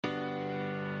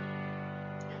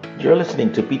You're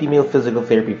listening to PT Meal Physical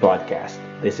Therapy Podcast.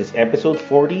 This is episode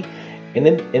 40, and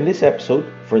in this episode,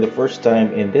 for the first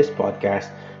time in this podcast,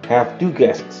 I have two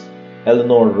guests,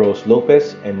 Eleanor Rose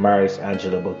Lopez and Maris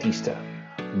Angela Bautista.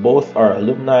 Both are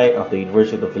alumni of the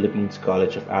University of the Philippines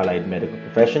College of Allied Medical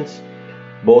Professions.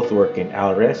 Both work in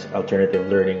ALRES, Alternative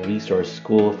Learning Resource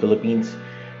School, Philippines.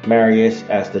 Marius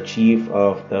as the chief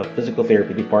of the physical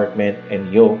therapy department,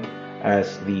 and Yo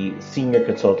as the senior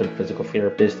consultant physical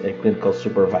therapist and clinical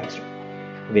supervisor.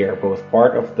 They are both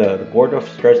part of the Board of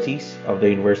Trustees of the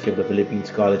University of the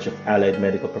Philippines College of Allied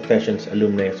Medical Professions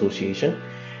Alumni Association,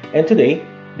 and today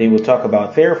they will talk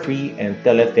about TheraFree and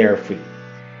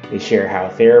TeleTheraFree. They share how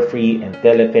TheraFree and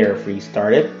TeleTheraFree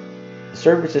started, the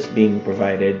services being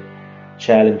provided,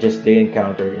 challenges they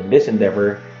encountered in this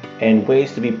endeavor, and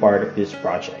ways to be part of this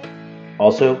project.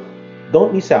 Also,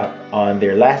 don't miss out on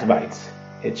their last bites.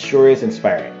 It sure is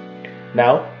inspiring.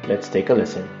 Now, let's take a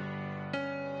listen.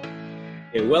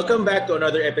 Okay, welcome back to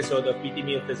another episode of PT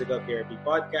Meal Physical Therapy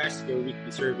Podcast, your weekly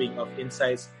serving of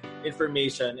insights,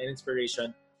 information, and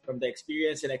inspiration from the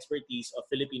experience and expertise of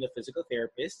Filipino physical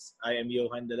therapists. I am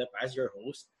Johan De La Paz, your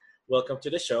host. Welcome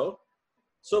to the show.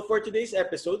 So for today's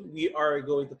episode, we are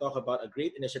going to talk about a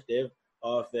great initiative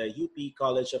of the UP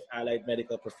College of Allied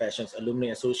Medical Professions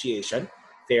Alumni Association,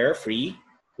 TheraFree,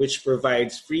 which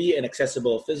provides free and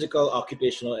accessible physical,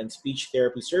 occupational, and speech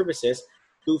therapy services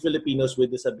to Filipinos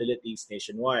with disabilities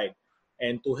nationwide.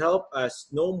 And to help us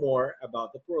know more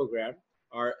about the program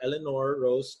are Eleanor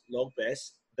Rose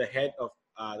Lopez, the head of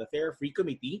the TheraFree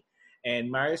Committee,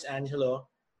 and Marius Angelo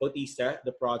Bautista,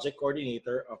 the project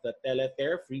coordinator of the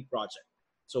TeleTheraFree project.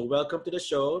 So welcome to the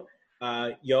show,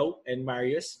 Yo and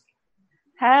Marius.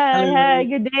 Hi,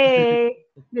 Hello. good day.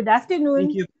 Good Thank afternoon.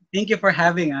 you. Thank you for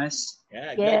having us.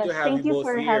 Yeah, glad to Yes, have you thank you both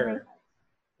for having. here.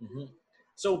 Mhm.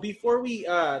 So before we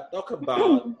talk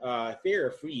about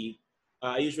TheraFree,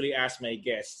 I usually ask my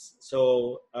guests,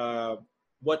 so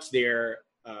what's their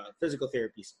physical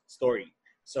therapy story?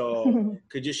 So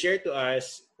could you share to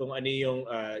us kung ano yung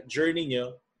journey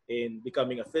nyo in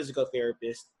becoming a physical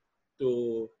therapist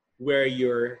to where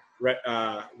you're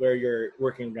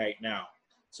working right now?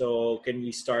 So can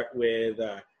we start with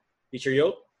Teacher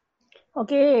Yo?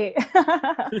 Okay.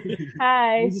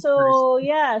 Hi. Ladies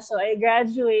first. So I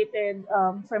graduated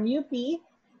from UP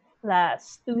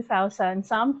last 2000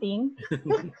 something.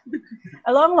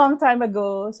 A long, long time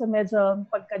ago. So medyo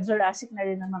pagka-Jurassic na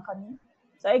rin naman kami.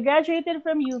 So I graduated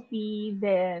from UP.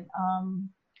 Then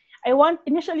I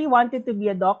initially wanted to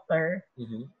be a doctor.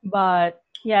 Mhm. But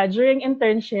yeah, during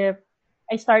internship,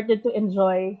 I started to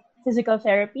enjoy physical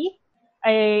therapy.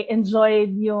 I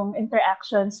enjoyed yung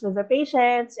interactions with the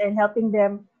patients and helping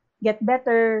them get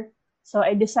better. So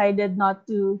I decided not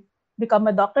to become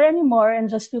a doctor anymore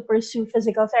and just to pursue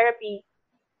physical therapy.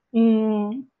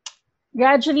 Mm,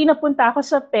 Gradually napunta ako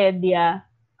sa pedia.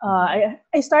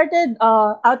 I started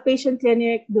outpatient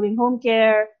clinic doing home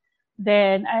care.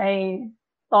 Then I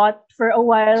taught for a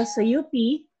while sa UP.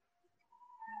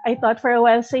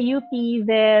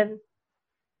 Then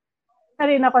na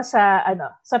rin ako sa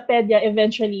pedia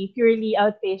eventually, purely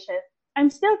outpatient. I'm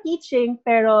still teaching,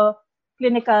 pero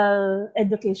clinical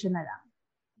education na lang.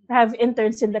 I have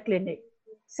interns in the clinic,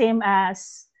 same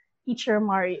as Teacher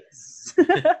Marius.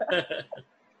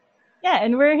 Yeah,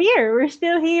 and we're here. We're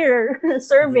still here,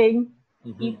 serving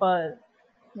Mhm. people.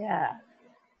 Yeah.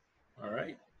 All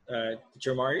right,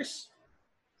 Teacher Marius.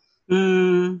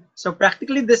 So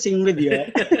practically the same with you.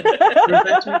 We're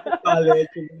graduated from college.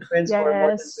 We've been friends for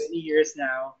more than Yes. 20 years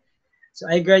now. So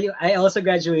I also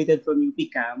graduated from UP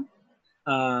Camp.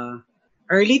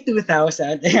 Early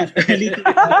 2000. Ayan, early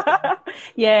 2000.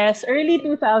 Yes, early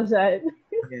 2000.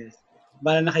 Yes.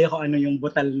 Bala na kayo kung ano yung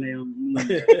butal na yung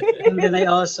number. And then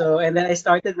I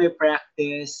started my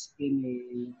practice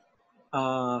in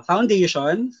a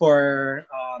foundation for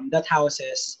that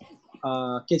houses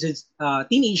kids with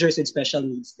teenagers with special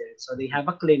needs there. So they have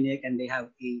a clinic and they have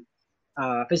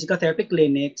a physical therapy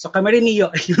clinic. So kami rin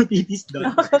yung PTs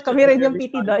doon. Kami rin yung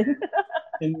PT doon.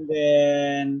 And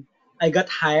then I got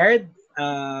hired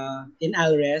in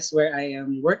ALRES where I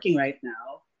am working right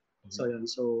now.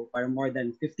 So for more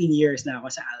than 15 years na ako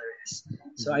sa ALRES.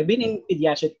 So I've been in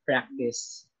pediatric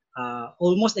practice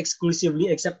almost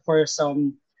exclusively except for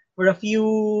a few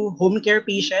home care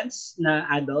patients na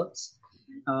adults.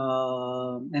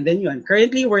 And then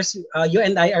currently you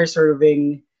and I are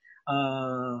serving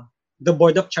the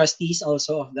board of trustees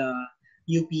also of the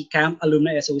UP Camp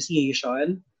Alumni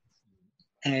Association.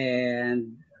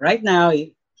 And right now,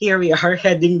 here we are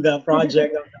heading the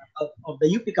project of the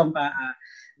UP Camp,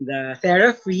 the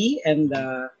TheraFree and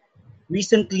the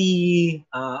recently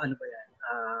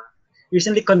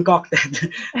recently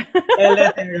concocted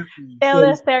teletherapy.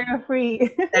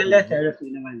 Teletherapy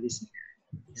naman this year.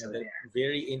 So,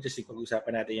 very interesting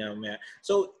pag-usapan natin yan mamaya.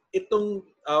 So, itong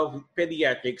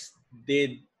pediatrics,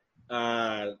 did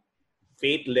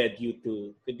fate led you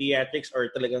to pediatrics or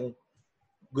talagang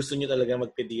gusto nyo talaga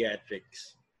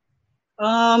mag-pediatrics?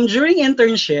 During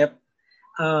internship,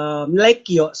 like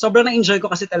you, sobrang na-enjoy ko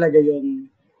kasi talaga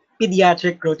yung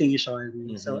pediatric rotation.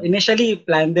 Mm-hmm. So, initially,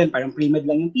 planned din, parang pre-med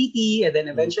lang yung PT, and then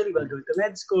eventually we'll go to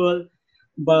med school.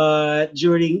 But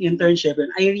during internship,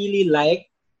 I really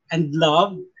liked and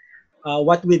loved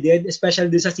what we did, especially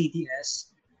dun sa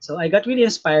CTS. So I got really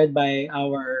inspired by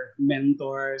our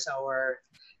mentors, our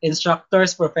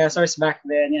instructors, professors back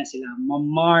then. Yan sila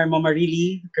Mama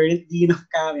Rili, current dean of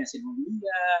CAM, yan si Mom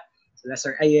Lia, sila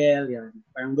Sir Ayel, yan.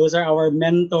 Parang those are our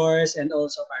mentors and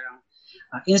also parang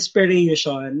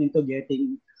inspiration into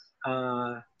getting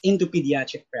into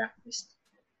pediatric practice.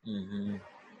 Mm-hmm.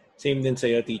 Same din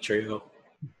sa'yo, teacher Ho.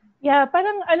 Yeah,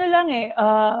 parang ano lang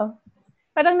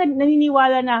parang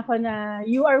naniniwala na ako na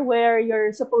you are where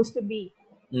you're supposed to be.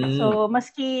 So,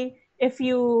 maski if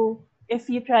you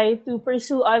try to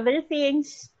pursue other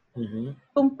things,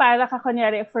 kung para ka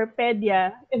kunyari for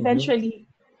pedia, eventually,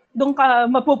 doon ka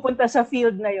mapupunta sa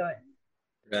field na yon.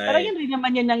 Right. Parang yun rin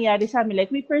naman yung nangyari sa amin.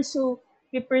 Like, we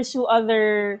pursue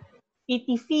other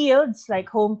PT fields,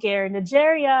 like home care,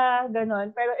 Nigeria,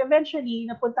 ganon. Pero eventually,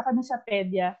 napunta kami sa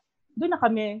pedia, doon na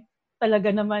kami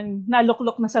talaga naman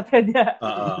naluklok na sa pedia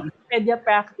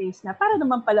practice na para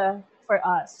naman pala for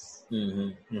us.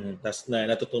 Tapos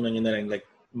natutunan nyo na lang like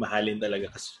mahalin talaga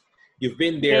kasi you've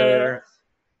been there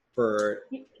for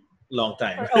long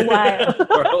time. For a while.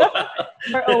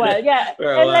 For a while, yeah.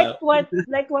 And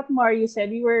like what Mario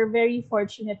said, we were very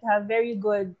fortunate to have very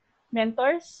good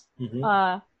mentors,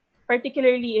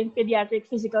 particularly in pediatric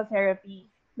physical therapy.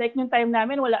 Like nung time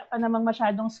namin, wala pa namang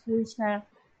masyadong schools na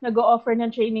nag-o-offer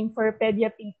ng training for pedia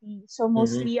PT. So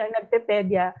mostly ang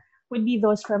nagpe-pedia would be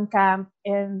those from camp.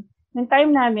 And nung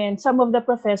time namin, some of the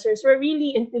professors were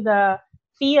really into the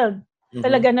field.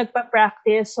 Talaga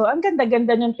nagpa-practice. So ang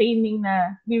ganda-ganda ng training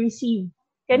na we received.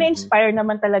 Kaya na-inspire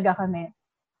naman talaga kami.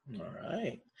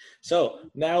 Alright. So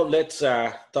now let's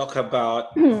talk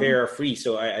about Therafree.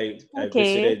 So I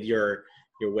visited your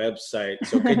website.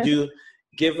 So could you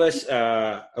give us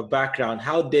a background?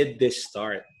 How did this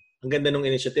start? Ang ganda ng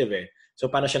initiative So,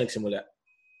 paano siya nagsimula?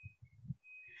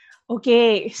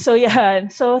 Okay. So,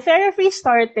 yan. So, Therafree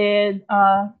started,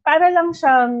 para lang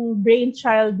siyang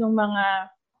brainchild ng mga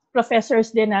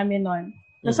professors din namin noon.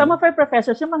 So, some of our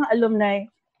professors, yung mga alumni,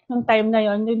 nung time na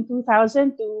yon, in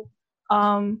 2002,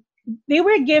 they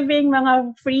were giving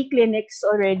mga free clinics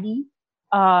already.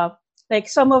 Like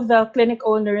some of the clinic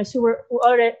owners who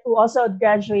also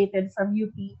graduated from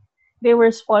UP, they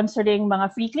were sponsoring mga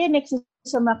free clinics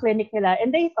sa mga clinic nila.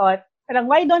 And they thought,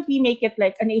 why don't we make it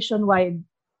like a nationwide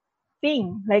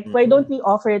thing? Like, why don't we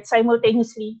offer it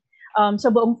simultaneously sa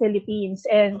buong Philippines?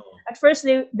 And at first,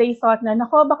 they thought na,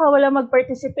 baka wala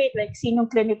mag-participate. Like,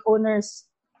 sinong clinic owners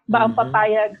ba ang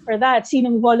papayag for that?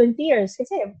 Sinong volunteers?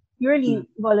 Kasi purely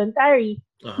voluntary.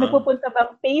 Nagpupunta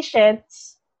bang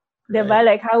patients? Diba?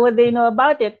 Like, how would they know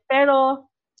about it? Pero,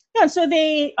 yeah, so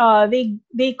they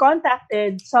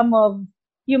contacted some of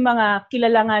yung mga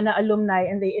kilala nga na alumni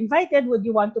and they invited, would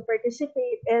you want to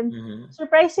participate? And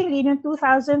surprisingly, in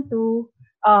 2002,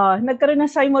 nagkaroon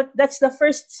ng that's the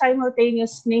first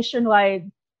simultaneous nationwide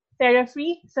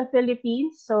Therafree sa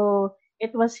Philippines. So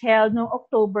it was held no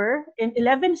October in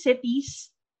 11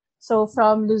 cities. So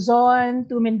from Luzon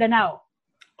to Mindanao.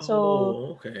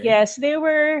 So yes, they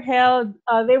were held.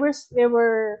 They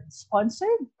were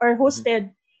sponsored or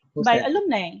hosted by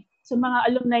alumni. So mga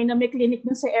alumni na may clinic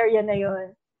dun sa area na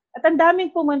yon. At ang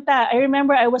daming pumunta. I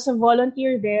remember I was a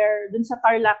volunteer there dun sa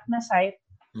Tarlac na site.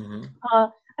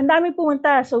 Ang daming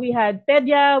pumunta. So we had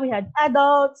pedia, we had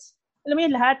adults. Alam mo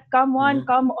yun, lahat, come one,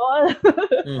 come all.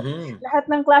 Lahat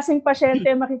ng klaseng pasyente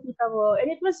makikita mo. And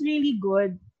it was really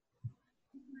good.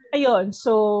 Ayun,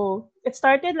 so it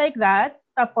started like that.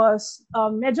 Tapos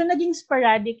medyo naging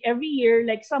sporadic every year.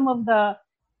 Like some of the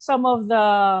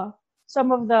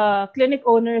clinic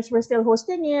owners were still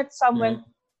hosting it. Some went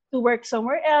to work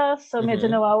somewhere else. So medyo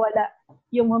nawawala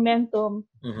yung momentum.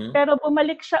 Pero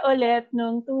bumalik siya ulit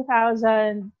noong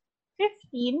 2015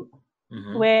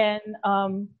 when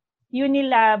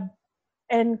Unilab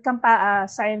and Campaa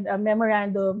signed a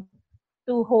memorandum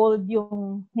to hold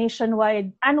yung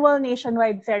annual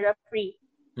nationwide Therafree.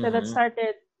 So that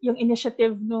started yung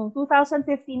initiative noong 2015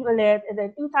 ulit, and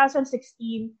then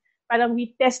 2016, parang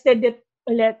we tested it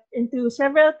ulit into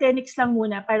several clinics lang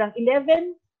muna, parang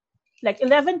 11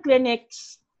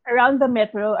 clinics around the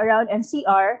metro, around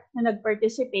NCR na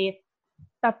nag-participate.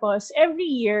 Tapos, every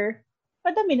year,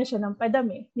 padami na siya ng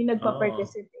padami. Yung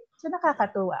nagpa-participate. So,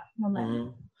 nakakatuwa naman.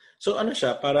 Mhm. So, ano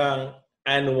siya? Parang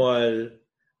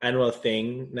annual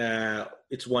thing na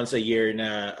it's once a year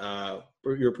na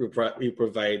you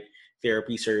provide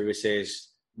therapy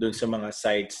services dun sa mga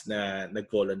sites na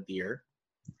nag-volunteer?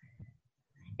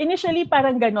 Initially,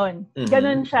 parang ganon. Mhm.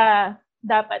 Ganon siya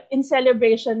dapat. In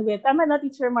celebration with, tama na,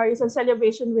 Teacher Marius, in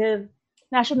celebration with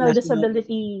National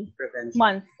Disability Prevention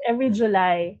Month every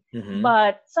July. Mhm.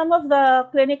 But some of the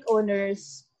clinic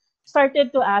owners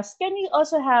started to ask, can we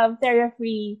also have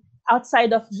therapy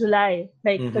outside of July?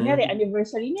 Like, Mhm. kunyari,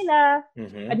 anniversary nila,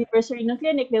 Mhm. anniversary ng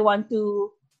clinic, they want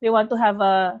to have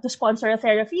to sponsor a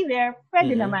therapy there,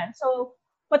 pwede Mhm. naman. So,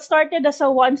 what started as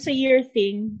a once a year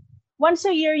thing, once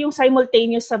a year yung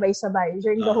simultaneous sabay-sabay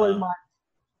during the whole month.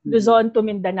 Luzon to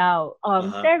Mindanao.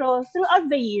 Pero throughout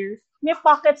the year, may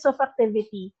pockets of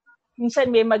activity. Minsan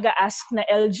may mag-a-ask na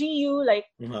LGU, like,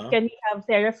 can we have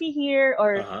therapy here?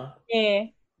 Or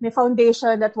may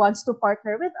foundation that wants to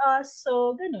partner with us.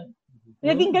 So, ganun.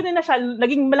 Naging ganun na siya.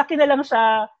 Naging malaki na lang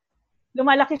siya.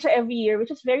 Lumalaki siya every year,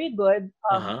 which is very good.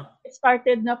 It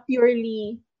started na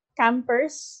purely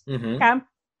campers,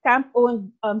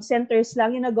 camp-owned centers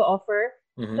lang yung nag-o-offer.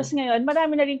 Tapos ngayon,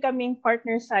 marami na rin kaming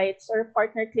partner sites or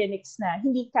partner clinics na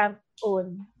hindi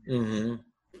camp-owned.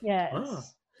 Yes.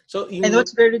 So And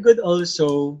what's very good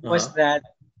also was that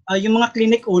yung mga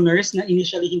clinic owners na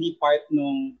initially hindi part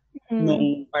nung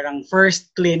parang first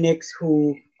clinics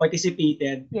who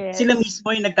participated, sila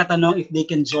mismo yung nagtatanong if they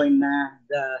can join na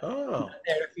the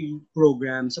therapy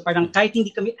program. So parang kahit hindi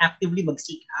kami actively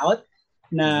mag-seek out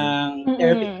ng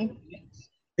therapy,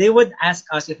 they would ask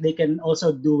us if they can also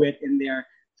do it in their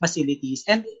facilities.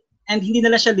 And hindi na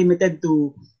lang siya limited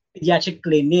to pediatric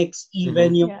clinics,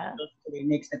 even yung adult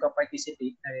clinics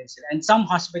nagpa-participate na rin sila. And some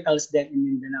hospitals then in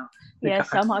Mindanao. Yes,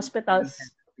 some hospitals.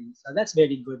 So that's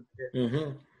very good.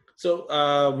 So,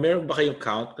 meron ba kayong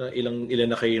count na ilan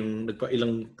na kayong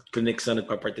ilang clinics na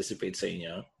nagpa-participate sa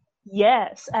inyo?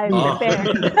 Yes, I'm prepared.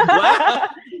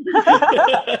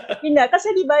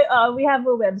 Kasi di ba, we have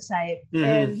a website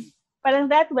and parang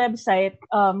that website,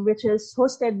 which is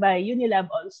hosted by Unilab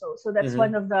also. So that's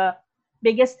one of the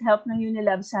biggest help ng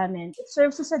Unilab sa amin. It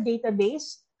serves as a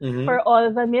database for all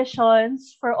the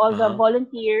missions, for all the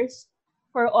volunteers,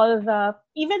 for all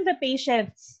even the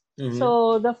patients.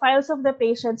 So the files of the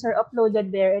patients are uploaded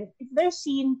there. And if they're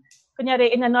seen, kunyari,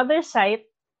 in another site,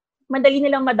 madali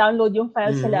nilang ma-download yung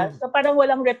files nila. So parang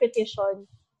walang repetition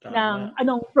ng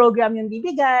anong program yung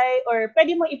bibigay or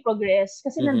pwede mo i-progress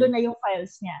kasi nandun na yung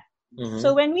files niya.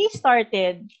 So when we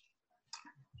started,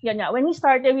 we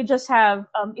just have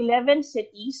 11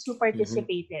 cities who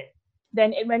participated.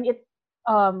 Then when it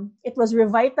was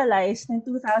revitalized in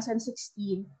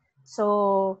 2016,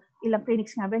 so ilang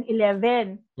clinics nga ba?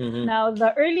 11. Now,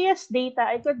 the earliest data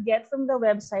I could get from the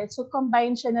website, so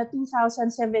combined siya na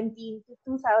 2017 to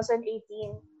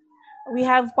 2018. We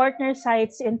have partner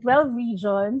sites in 12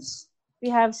 regions. We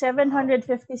have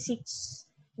 756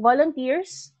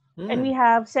 volunteers. And we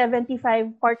have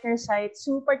 75 partner sites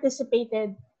who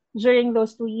participated during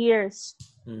those 2 years.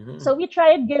 So we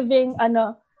tried giving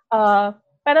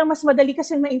parang mas madali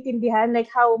kasi maintindihan like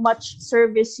how much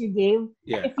service you gave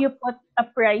if you put a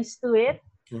price to it.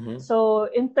 So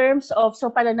in terms of,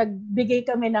 parang nagbigay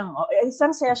kami ng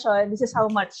isang session, this is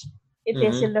how much it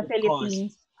is in the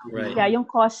Philippines. Right. Yeah, yung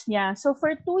cost niya. So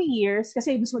for 2 years,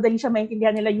 kasi mas madali siya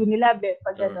maintindihan nila Unilab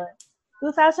pag gano'n.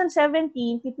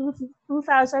 2017 to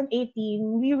 2018,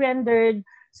 we rendered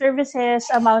services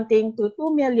amounting to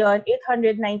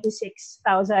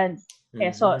 2,896,000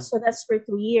 pesos. So that's for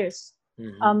 2 years.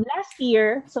 Last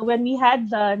year, so when we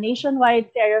had the nationwide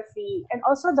therapy and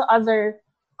also the other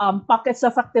pockets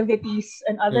of activities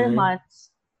and other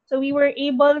months, so we were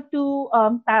able to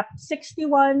tap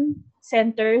 61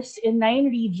 centers in 9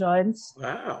 regions.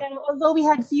 Wow. And although we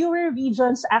had fewer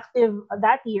regions active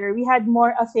that year, we had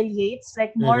more affiliates,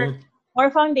 like more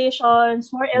foundations,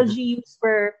 more LGUs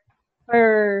for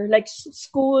like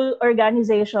school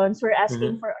organizations were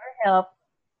asking for our help.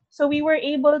 So we were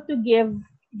able to give,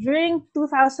 during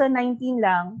 2019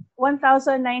 lang,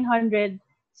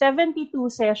 1,972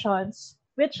 sessions,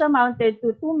 which amounted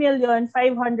to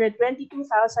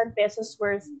 2,522,000 pesos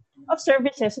worth of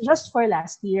services just for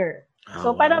last year.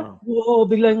 So parang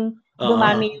biglang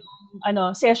dumami yung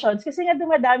sessions kasi nga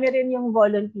dumadami rin yung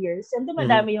volunteers and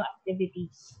dumadami yung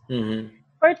activities.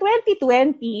 For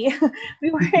 2020, we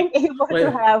weren't able to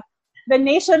have the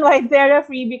nationwide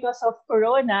therapy because of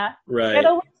Corona. Right.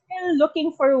 Pero we're still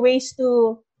looking for ways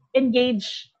to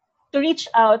engage, to reach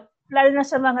out lalo na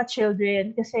sa mga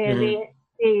children kasi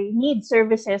they need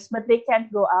services but they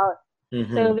can't go out.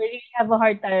 So they really have a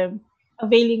hard time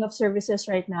availing of services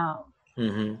right now.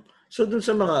 So dun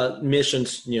sa mga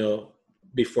missions nyo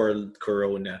before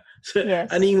Corona, so,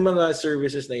 Yes. ano yung mga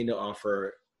services na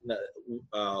ino-offer na,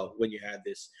 when you had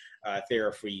this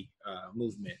Thera-Free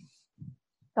movement?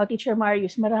 Teacher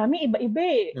Marius, marami, iba-iba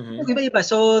eh. Iba-iba.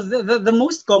 So the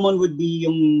most common would be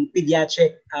yung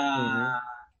pediatric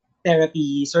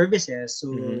therapy services.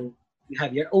 So you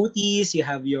have your OTs, you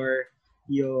have your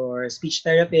speech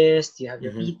therapist, you have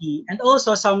your PT, and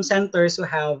also some centers who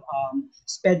have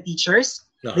SPED teachers.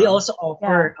 They also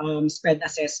offer SPED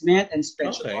assessment and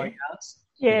SPED tutorials.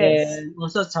 Yes. And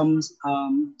also some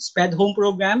SPED home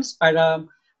programs para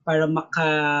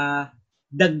makadagdag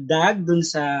dun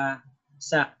sa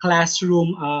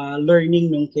classroom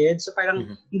learning ng kids. So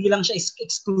parang hindi lang siya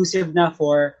exclusive na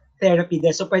for therapy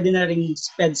din. So pwede na ring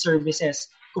SPED services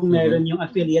kung meron yung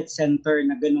affiliate center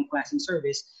na ganung klaseng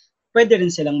service. Pwede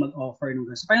rin silang mag-offer ng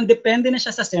ganun. So parang depende na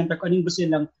siya sa center kung anong gusto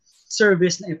nilang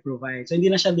service na i-provide. So hindi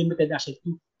na siya limited actually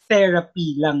to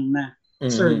therapy lang na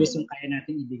service yung kaya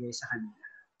natin ibigay sa kanila.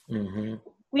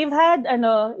 We've had,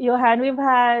 Johan,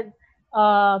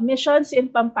 missions in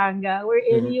Pampanga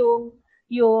wherein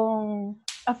yung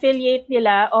affiliate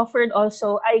nila offered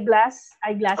also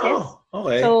eyeglasses. Oh,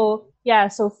 okay. So,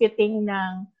 so fitting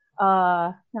ng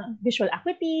visual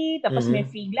acuity, tapos may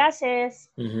free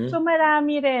glasses. So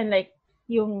marami rin, like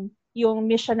yung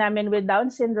mission namin with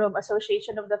Down Syndrome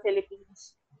Association of the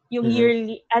Philippines. Yung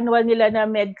yearly annual nila na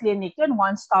med clinic, yun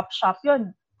one-stop shop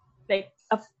yun. Like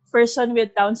a person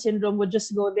with Down syndrome would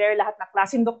just go there, lahat na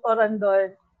klaseng doktoran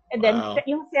doon. And then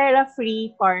yung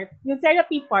therapy part,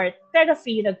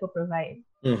 Thera-Free nagpo-provide.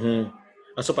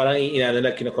 So parang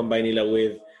kino-combine nila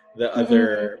with the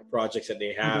other projects that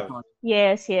they have.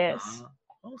 Yes.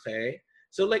 Okay.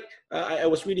 So like, I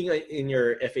was reading in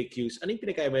your FAQs, ano yung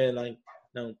pinakaiba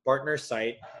ng partner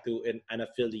site to an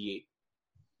affiliate?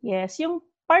 Yes, yung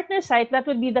partner site, that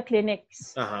would be the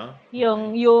clinics.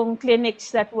 Yung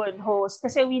clinics that would host.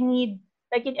 Kasi we need,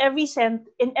 like in every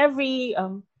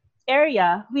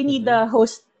area, we need the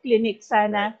host clinic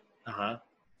sana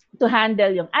to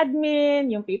handle yung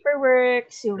admin, yung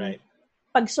paperwork, yung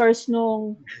pag-source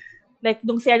nung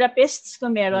therapists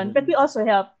kung meron. But we also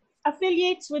help.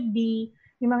 Affiliates would be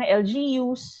yung mga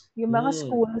LGUs, yung mga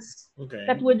schools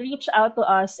that would reach out to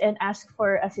us and ask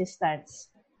for assistance.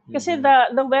 Kasi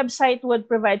the website would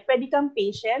provide, pwede kang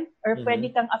patient or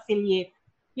pwede kang affiliate.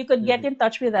 You could get in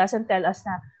touch with us and tell us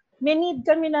na, may need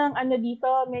kami ng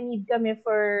may need kami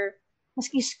for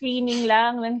maski screening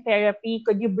lang ng therapy.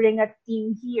 Could you bring a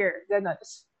team here? Ganon.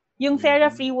 Yung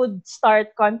Thera-Free would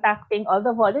start contacting all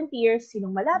the volunteers,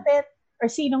 sinong malapit, or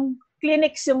sinong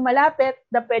clinics yung malapit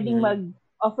na pwedeng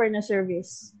mag-offer na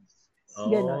service.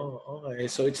 Ganon. Okay.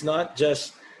 So it's not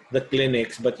just the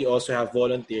clinics, but you also have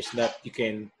volunteers that you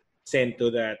can send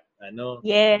to that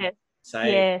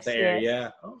site, the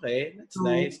area. Okay, that's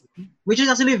nice. Which is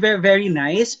actually very, very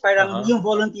nice. Parang yung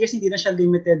volunteers hindi na siya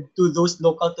limited to those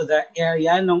local to the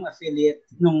area nung affiliate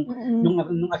nung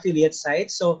affiliate site.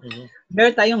 So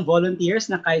meron tayong volunteers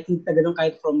na kahit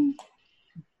from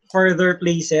further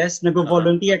places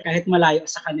nag-volunteer kahit malayo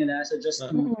sa kanila. So just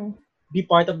to be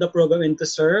part of the program and to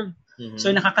serve.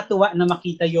 So nakakatuwa na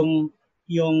makita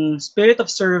yung spirit of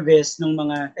service ng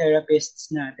mga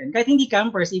therapists natin. Kahit hindi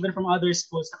campers, even from other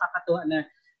schools, nakakatuwa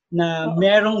na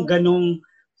merong ganong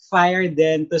fire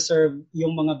din to serve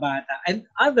yung mga bata. And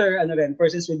other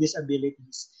persons with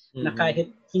disabilities na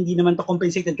kahit hindi naman to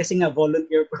compensated kasi nga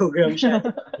volunteer program siya.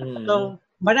 So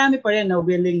marami pa rin na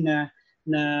willing na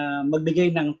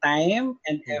magbigay ng time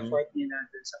and effort nila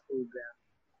dun sa program.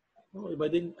 Iba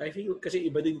din. I feel kasi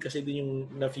iba din yung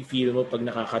nafe-feel mo pag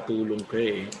nakakatulong ka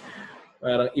eh.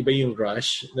 Parang iba yung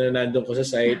rush na nandun ko sa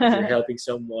site, you're helping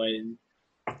someone.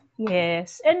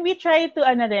 Yes. And we try to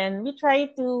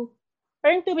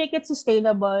make it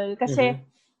sustainable kasi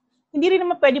hindi rin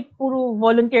naman pwede puro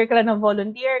volunteer ka lang ng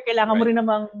volunteer. Kailangan mo rin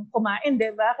namang kumain,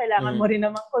 di ba? Kailangan mo rin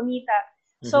namang kumita.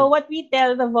 So what we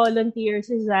tell the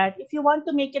volunteers is that if you want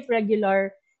to make it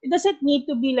regular, it doesn't need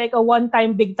to be like a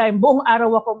one-time, big-time, buong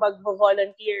araw ako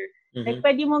mag-volunteer. Like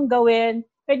pwede mong gawin,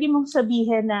 pwede mong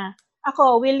sabihin na,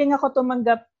 willing ako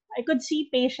tumanggap. I could see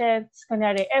patients,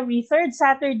 kunwari, every third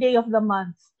Saturday of the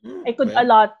month. I could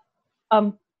allot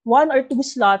 1 or 2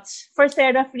 slots for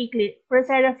Thera-Free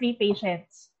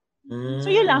patients. So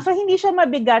yun lang. So hindi siya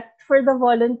mabigat for the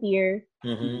volunteer.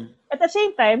 At the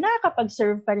same time,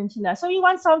 nakakapag-serve pa rin sila. So we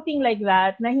want something like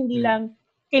that na hindi lang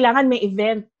kailangan may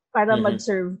event para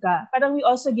mag-serve ka. Parang we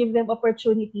also give them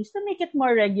opportunities to make it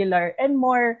more regular and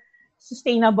more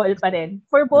sustainable pa rin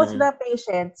for both the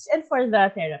patients and for the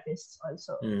therapists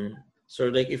also. So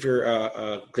like if you're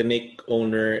a clinic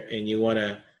owner and you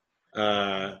wanna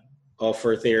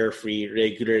offer therapy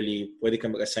regularly, pwede ka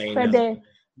mag-assign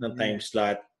ng time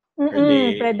slot per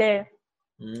day. Pwede.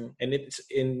 And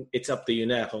it's up to you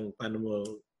na kung paano mo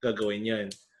gagawin 'yan.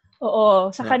 Oo,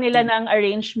 sa kanila na ang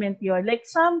arrangement 'yon. Like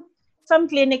some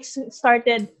clinics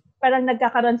started, parang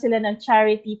nagkakaroon sila ng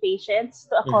charity patients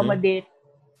to accommodate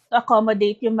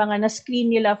yung mga na-screen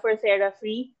nila for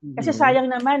therapy. Kasi sayang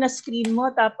naman, na-screen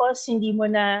mo tapos hindi mo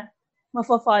na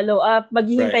mafo-follow up.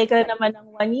 Maghihintay ka naman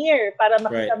ng 1 year para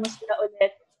makita mo sila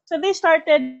ulit. So they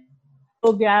started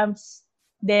programs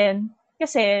then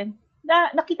kasi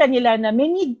nakita nila na may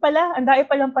need pala, ang dami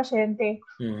palang pasyente.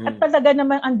 At talaga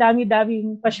naman ang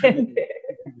dami-daming pasyente.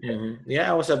 Yeah,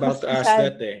 I was about to ask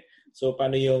that eh. So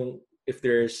paano yung if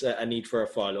there's a need for a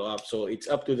follow-up? So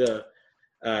it's up to the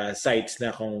sites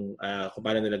na kung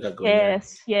paano nila gagawin.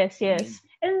 Yes.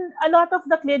 And a lot of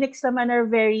the clinics naman are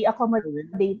very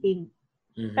accommodating.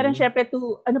 Parang syempre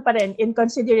in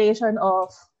consideration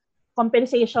of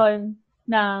compensation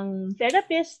ng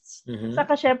therapists,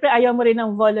 saka syempre ayaw mo rin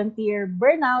ng volunteer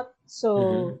burnout.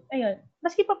 So, ayun.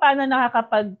 Maski pa paano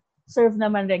nakakapag-serve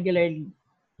naman regularly.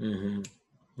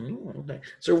 Okay.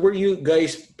 So were you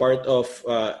guys part of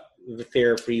the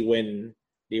therapy when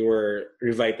they were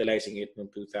revitalizing it in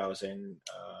 2016?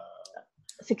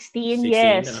 16,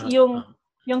 yes.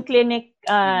 Yung clinic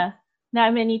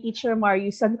namin ni Teacher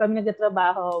Marius, saan kami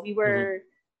nagtatrabaho, we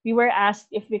were asked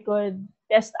if we could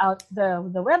test out the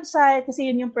website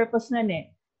kasi yun yung purpose nun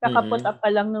eh. Kaka-put up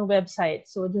pa lang ng website.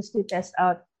 So just to test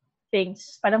out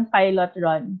things, parang pilot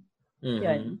run.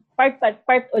 Yun. Part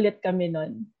ulit kami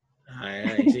nun.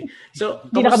 I see. So,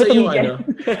 kamusta yung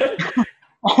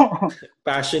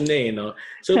passion na eh, no?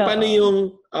 So, paano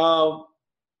yung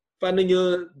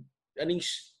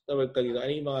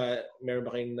meron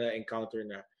ba kayong na-encounter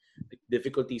na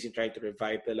difficulties in trying to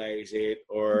revitalize it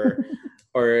or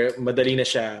madali na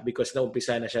siya because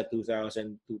naumpisa na siya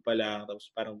 2002 pa lang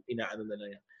tapos parang inaano na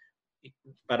lang yan.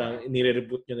 Parang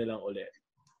nire-reboot nyo na lang ulit.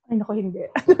 Ay, naku, hindi.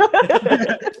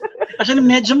 Actually,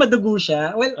 medyo madugo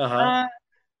siya. Well,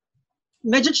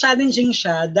 medyo challenging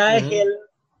siya dahil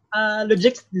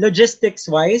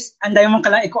logistics-wise, ang dahil mong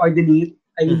kailangan i-coordinate.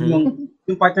 I mean,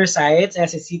 yung partner sites,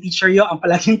 as si Teacher Yo, ang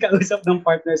palaging kausap ng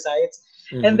partner sites.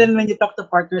 And then when you talk to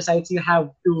partner sites, you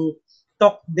have to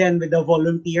talk then with the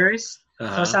volunteers.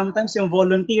 So sometimes yung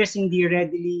volunteers hindi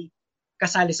readily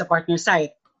kasali sa partner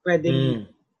site. Pwedeng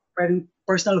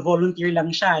personal volunteer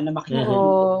lang siya na makikita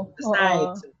sa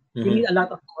site. So, you need a lot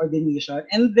of coordination.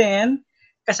 And then,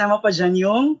 kasama pa dyan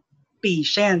yung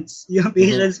patients. Yung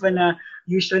patients pa na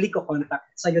usually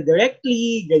ko-contact sa'yo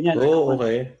directly, ganyan.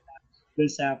 Okay. Dun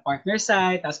sa partner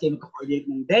site, tapos kayo mag-coordinate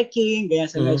ng decking,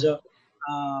 ganyan. So medyo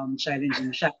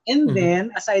challenging siya. And then,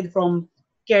 aside from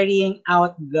carrying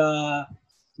out the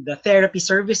therapy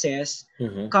services,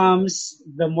 comes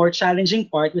the more challenging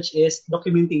part, which is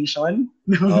documentation.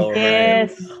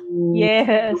 Yes.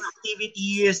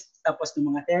 Activities, tapos ng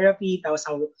mga therapy, tapos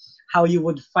how you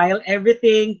would file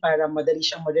everything para madali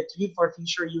siyang ma-retrieve for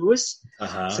future use.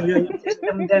 So yun yung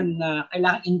system din na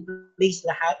kailangan in place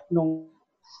lahat nung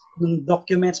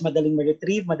documents, madaling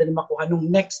ma-retrieve, madaling makuha nung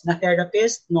next na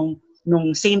therapist, nung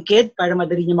same kid para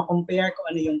madali niya ma-compare kung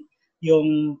ano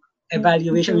yung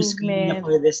evaluation screen niya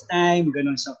for this time,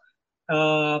 ganun. So,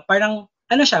 parang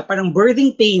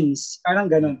birthing pains, parang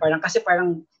ganun. Parang kasi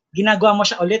parang ginagawa mo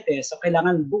siya ulit eh. So,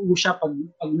 kailangan buo siya pag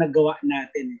nagawa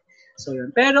natin. So,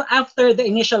 yun. Pero after the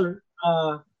initial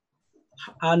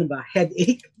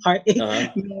headache,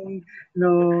 heartache,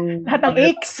 nung lahat ng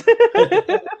aches.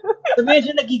 So,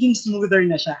 medyo nagiging smoother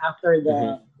na siya after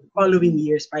the following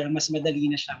years. Parang mas madali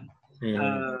na siyang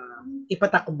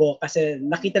ipatakbo kasi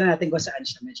nakita na natin kung saan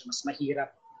siya medyo mas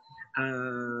mahirap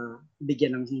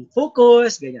bigyan ng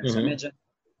focus, ganyan. So, medyo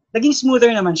naging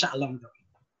smoother naman siya along the way.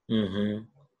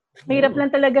 Mahirap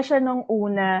lang talaga siya nung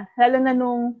una. Lalo na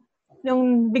nung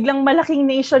biglang malaking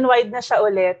nationwide na siya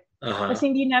ulit.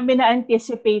 Kasi hindi namin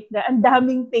na-anticipate na ang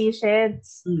daming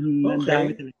patients.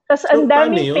 Tapos ang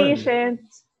daming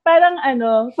patients. Parang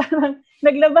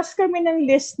naglabas kami ng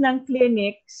list ng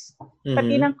clinics,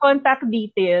 pati ng contact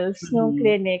details ng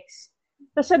clinics.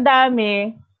 Tapos sa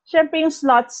dami, syempre yung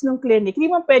slots ng clinic,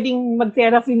 hindi mo pwedeng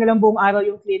mag-therapy na lang buong araw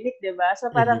yung clinic, di ba? So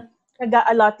parang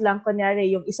nag-a-allot lang, kunyari,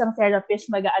 yung isang therapist,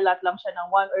 mag-a-allot lang siya ng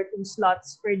 1 or 2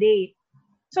 slots per day.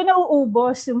 So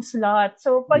nauubos yung slot.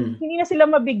 So pag hindi na sila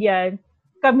mabigyan,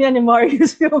 kami na ni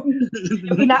Marius yung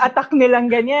ina-attack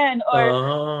nilang ganyan. Or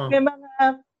may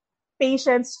mga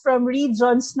patients from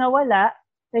regions na wala,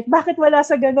 Like, bakit wala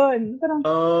sa ganon? Parang,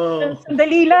 Oh.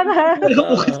 sandali lang ha.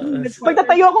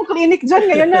 Magtatayo akong clinic dyan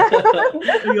ngayon na.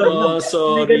 Oh,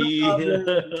 sorry.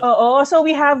 Oo, so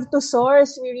we have to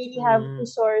source. We really have to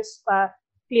source pa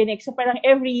clinic. So parang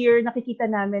every year nakikita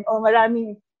namin,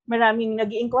 maraming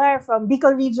nag-i-inquire from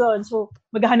Bicol region. So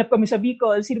maghahanap kami sa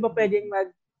Bicol. Sino ba pwedeng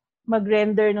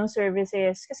mag-render ng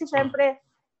services? Kasi syempre,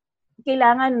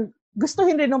 kailangan,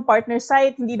 gustuhin rin ng partner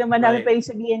site. Hindi naman namin pwedeng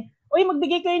sabihin,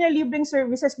 magbigay kayo ng libreng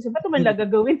services kasi ba't naman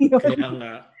gagawin yun? Kaya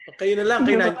nga. Kayo na lang.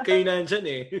 Kayo na dyan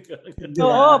eh.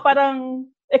 Oo, parang,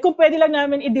 kung pwede lang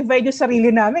namin i-divide yung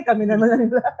sarili namin, kami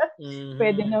naman lang.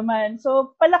 Pwede naman.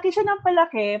 So, palaki siya ng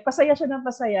palaki, pasaya siya ng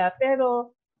pasaya,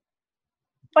 pero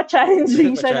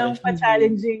pa-challenging siya ng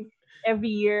pa-challenging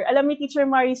every year. Alam ni Teacher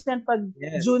Maricen, pag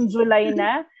June, July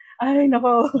na, ay,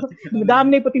 nako, madami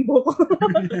na yung puting buko.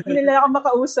 Hindi nila ako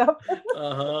makausap.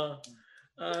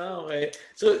 Okay.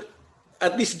 So,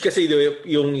 at least kasi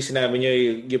yung sinabi nyo,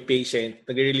 yung patient,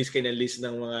 nag-release kayo ng list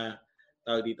ng mga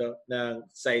tawag dito, ng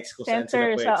sites kung saan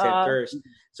sila pwede, centers.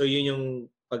 So, yun yung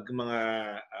pag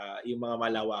yung mga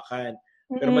malawakan.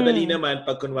 Pero madali naman,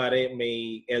 pag kunwari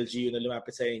may LGU na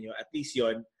lumapit sa inyo, at least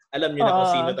yun, alam nyo na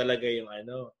kung sino talaga yung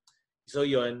ano. So,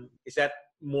 yun, is that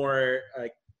more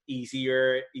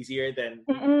easier than...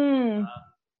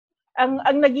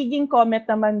 Ang nagiging comment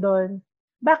naman doon,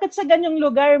 bakit sa ganyang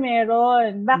lugar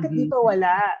meron? Bakit dito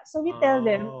wala? So we tell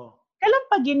them,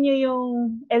 kalampagin nyo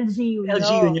yung LGU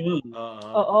nyo.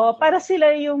 Oo, para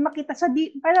sila yung makita,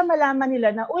 para malaman nila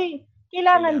na,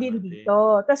 kailangan din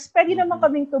dito. Tapos pwede naman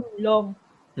kaming tumulong.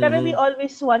 Pero we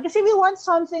always want, kasi we want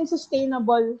something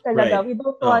sustainable talaga. We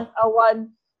don't want a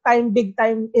one-time,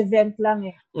 big-time event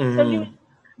lang eh. So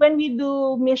when we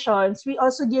do missions, we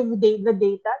also give the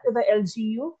data to the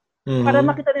LGU. Para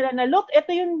makita nila na, look,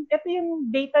 ito yung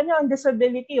data nyo, ang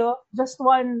disability, just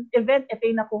one event, ito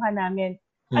yung nakuha namin.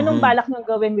 Anong balak nyo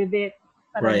gawin with it?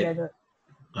 Parang gano'n.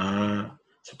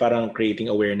 So parang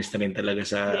creating awareness na rin talaga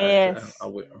sa... Yes.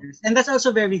 And that's also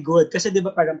very good. Kasi di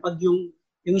ba parang pag yung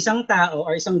isang tao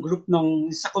or isang group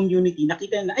sa community,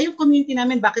 nakita na, yung community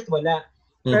namin, bakit wala?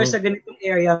 Pero sa ganitong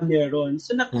area meron.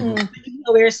 So naging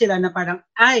aware sila na parang,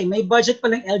 may budget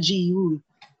palang LGU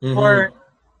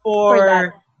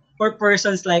for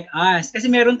persons like us. Kasi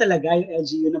meron talaga yung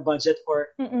LGU na budget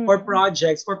for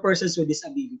projects for persons with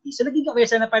disabilities. So naging aware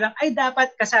sila na parang,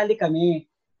 dapat kasali kami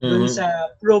dun sa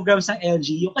programs ng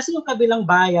LGU. Kasi yung kabilang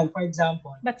bayan, for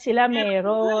example. Ba't sila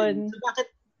meron? So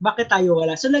bakit tayo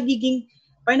wala? So nagiging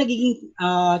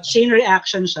chain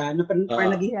reaction siya.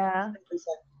 Parang naging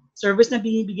service na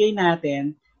binibigay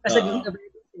natin. Kasi naging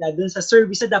aware sila dun sa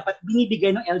service na dapat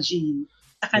binibigay ng LGU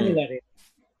sa kanila rin.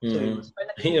 So,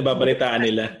 nababalitaan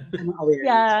nila.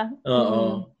 Yeah.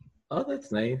 Oh,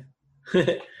 that's nice.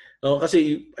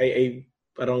 Kasi ay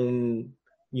parang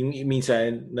yung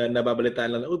minsan na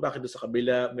nababalitaan lang, bakit doon sa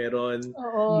kabila meron,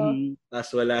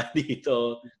 tapos wala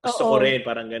dito. Gusto ko rin,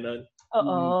 parang ganon.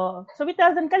 So we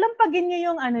tell them, kalampagin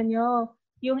nyo yung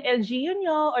yung LGU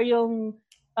nyo or yung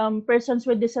Persons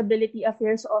with Disability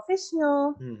Affairs Office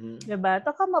nyo. Diba?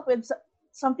 To come up with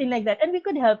something like that. And we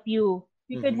could help you.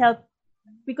 We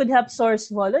could help source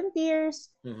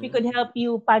volunteers. We could help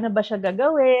you paano ba siya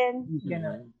gagawin.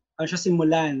 Ganon. Paano siya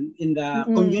simulan in the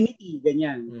community,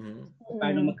 ganyan.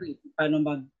 Paano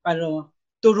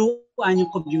turuan yung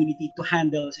community to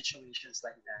handle situations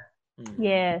like that.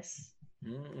 Yes.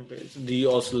 Okay. So do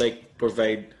you also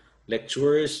provide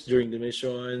lectures during the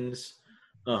missions?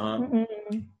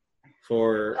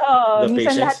 For the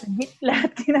patients?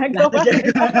 Lahat ginagawa.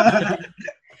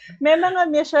 May mga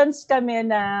missions kami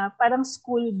na parang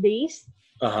school-based.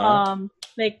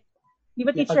 Di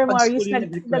ba Teacher Marius,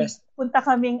 nagpunta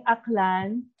kaming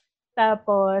Aklan,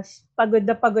 tapos pagod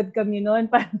na pagod kami noon,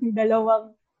 parang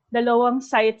dalawang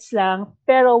sites lang.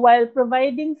 Pero while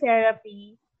providing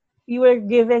therapy, we were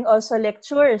giving also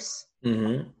lectures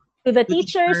to the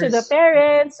teachers, to the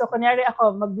parents. So kunyari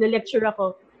ako, magle-lecture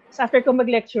ako. So after ko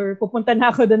mag-lecture, pupunta na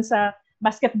ako dun sa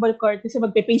basketball court kasi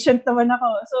magpe-patient naman ako.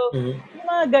 So, yung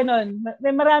mga ganon. May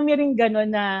marami rin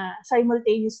ganon na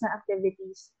simultaneous na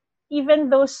activities. Even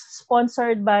those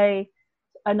sponsored by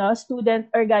student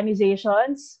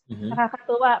organizations,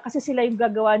 nakakatuwa kasi sila yung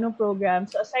gagawa ng program.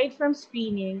 So, aside from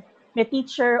screening, may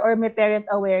teacher or may parent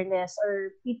awareness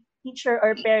or teacher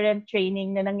or parent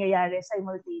training na nangyayari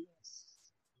simultaneous.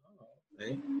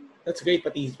 Okay. That's great.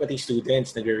 Pati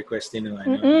students nagre-request din ng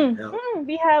help.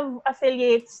 We have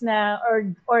affiliates na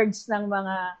orgs ng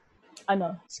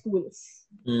mga schools.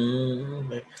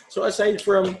 Okay. So aside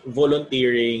from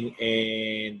volunteering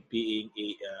and being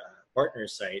a partner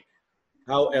site,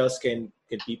 how else can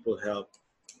people help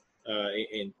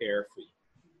in therapy?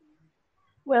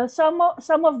 Well, some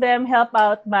of them help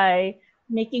out by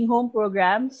making home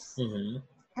programs. Mm-hmm.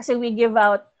 Kasi we give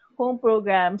out home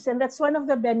programs, and that's one of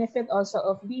the benefit also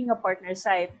of being a partner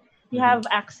site. You Mm-hmm. have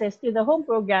access to the home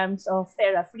programs of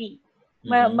TheraFree.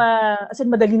 Mm-hmm. As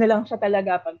in, madali na lang siya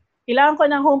talaga. Pag kailangan ko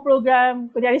ng home program,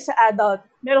 kunyari sa adult,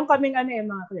 meron kaming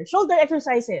mga shoulder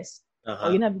exercises.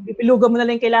 O yun na, bilugan mo na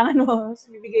lang yung kailangan mo,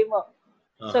 bibigay mo.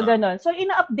 So, ganon. So,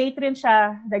 ina-update rin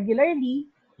siya regularly.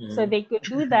 Mm-hmm. So, they could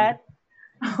do that.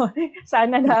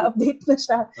 Sana na-update na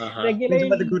siya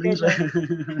regularly.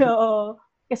 Oo.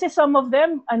 Kasi some of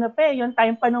them, yung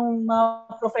time pa nung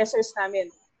mga professors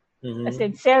namin. Mm-hmm. As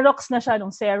in, Xerox na siya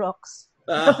nung Xerox.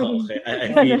 Okay.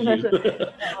 I feel you.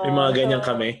 May mga ganyan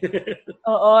kami.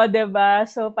 Oo, diba?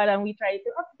 So, parang we try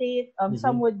to update.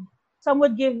 Some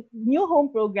would give new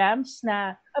home programs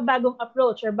na a bagong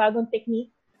approach or bagong technique.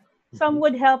 Some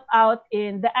would help out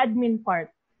in the admin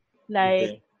part.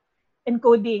 Like,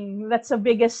 encoding. That's the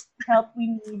biggest help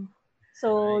we need.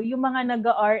 So, yung mga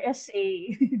nag-RSA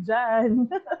dyan.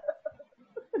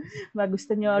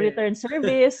 Gusto nyo return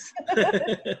service.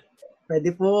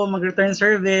 Pwede po mag-return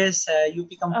service sa UP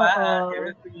Kampaa,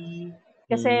 TheraFree.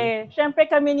 Kasi, syempre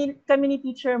kami ni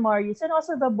Teacher Marius and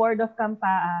also the board of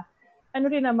Kampaa,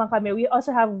 rin naman kami, we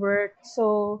also have work.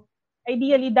 So,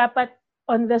 ideally, dapat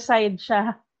on the side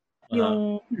siya.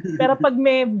 Pero pag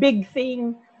may big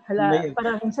thing,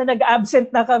 parang minsan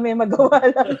nag-absent na kami, magawa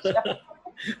lang siya.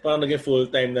 Parang naging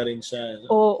full-time na rin siya.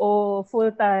 Oo,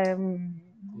 full-time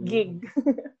gig.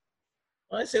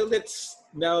 Okay, so let's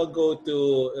now go to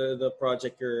the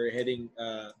project you're heading,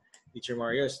 Teacher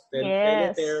Marius.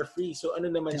 TheraFree. So ano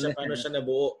naman siya? Paano siya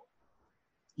nabuo?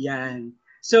 Yan.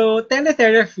 So,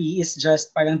 TheraFree is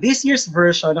just parang this year's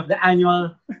version of the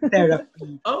annual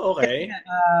TheraFree. Oh, okay.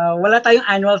 Wala tayong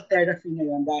annual TheraFree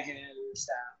ngayon dahil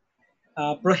sa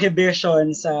prohibition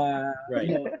sa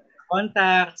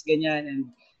contacts, ganyan,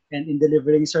 and in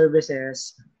delivering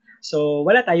services. So,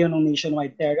 wala tayong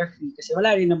nationwide TheraFree kasi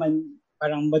wala rin naman,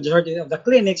 parang majority of the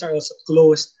clinics are also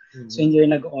closed. Mm-hmm. So, hindi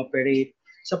rin nag-ooperate.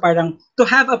 So, parang to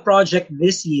have a project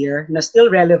this year na still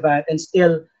relevant and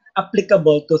still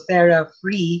applicable to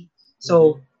TheraFree.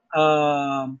 So,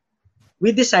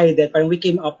 we decided, parang we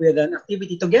came up with an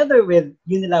activity together with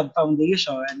Unilab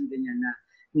Foundation, ganyan,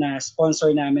 na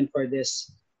sponsor namin for the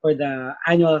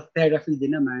annual TheraFree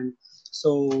din naman.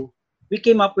 So, we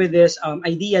came up with this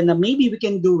idea na maybe we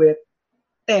can do it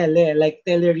like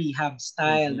tele-rehab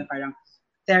style, na parang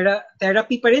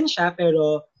therapy pa rin siya,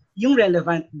 pero yung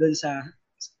relevant dun sa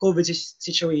COVID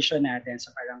situation natin.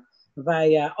 So, parang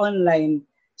via online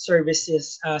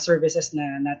services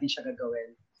na natin siya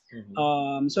gagawin.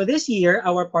 Mm-hmm. So this year,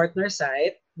 our partner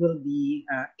site will be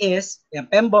is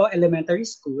Pembo Elementary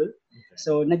School. Okay.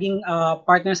 So naging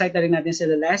partner site na rin natin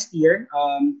sila last year.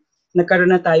 Nagkaroon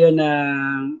na tayo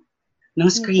ng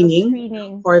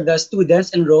screening for the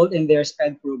students enrolled in their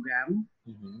SPED program.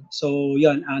 Mm-hmm. So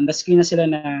yun, na-screen na sila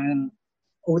ng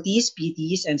OTs,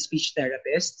 PTs, and speech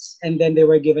therapists. And then they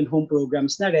were given home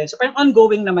programs na rin. So parang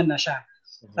ongoing naman na siya.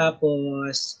 Mm-hmm.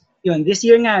 Tapos, yun, this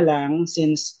year nga lang,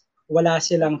 since wala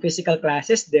silang physical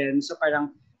classes din, so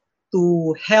parang to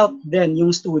help din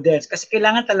yung students. Kasi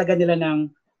kailangan talaga nila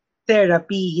ng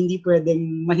therapy. Hindi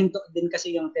pwedeng mahinto din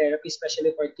kasi yung therapy,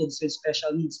 especially for kids with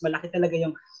special needs. Malaki talaga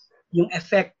yung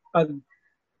effect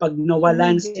pag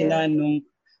nawalan sila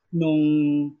nung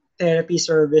therapy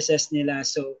services nila.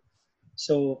 So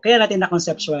kaya natin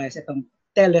na-conceptualize itong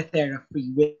teletherapy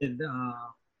with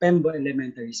Pembo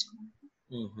Elementary School.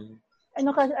 Mm-hmm.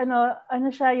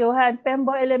 Ano siya, Johan?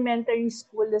 Pembo Elementary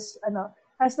School is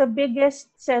has the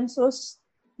biggest census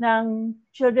ng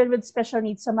children with special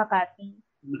needs sa Makati.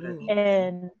 Mm-hmm.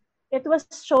 And it was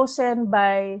chosen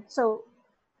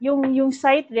yung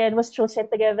site rin was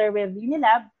chosen together with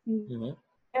Unilab,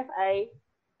 FI,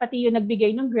 pati yung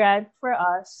nagbigay ng grant for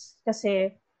us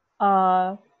kasi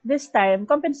this time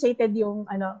compensated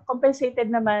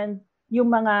naman yung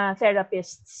mga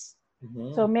therapists.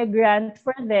 Mm-hmm. So may grant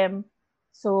for them.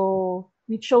 So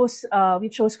we chose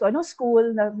ko anong school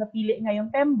na napili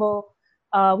ngayong Pembo.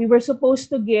 We were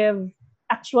supposed to give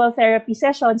actual therapy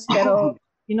sessions pero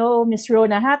Miss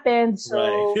Rona happened.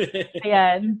 So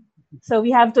ayan. So we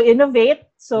have to innovate.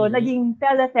 So naging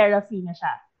teletherapy na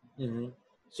siya. Mm-hmm.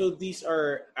 So these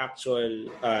are actual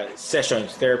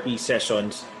therapy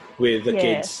sessions with the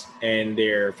kids and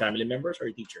their family members or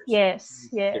teachers? Yes.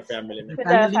 Their family members.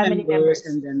 Family members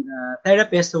and then the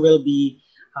therapists who will be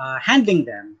handling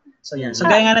them. So yeah. So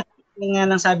gaya nga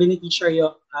ng sabi ni Teacher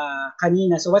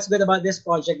kanina. So what's good about this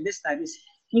project this time is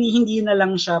hindi na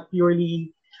lang siya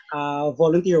purely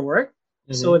volunteer work.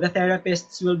 So the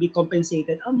therapists will be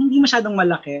compensated. Hindi masyadong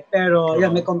malaki, pero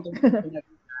may compensation na.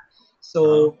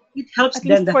 So it helps at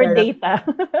least for data.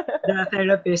 The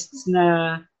therapists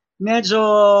na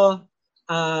medyo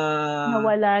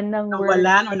nawalan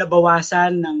o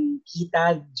nabawasan ng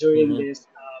kita during this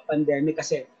pandemic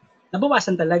kasi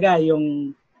nabawasan talaga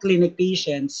yung clinic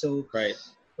patients. So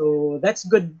that's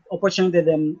good opportunity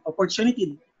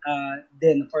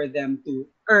then for them to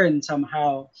earn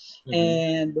somehow.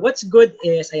 And what's good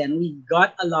is we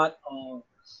got a lot of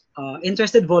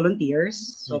interested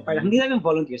volunteers. So parang hindi lang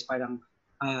volunteers, parang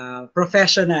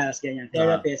professionals, ganyan,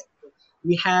 therapists.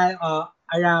 We had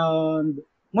around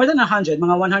more than 100,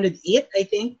 mga 108 I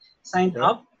think signed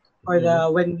up for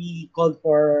when we called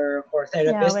for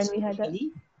therapists. Yeah, when we had that.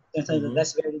 So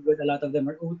that's very good. A lot of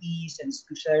them are OTs and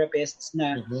speech therapists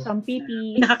na some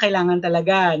PT. Nakakailangan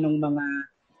talaga ng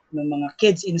mga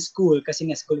kids in school kasi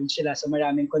nga school sila, so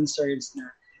maraming concerns na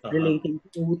relating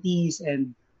to OTs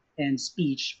and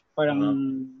speech. Parang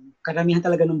karamihan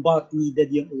talaga ng bulk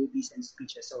needed yung OTs and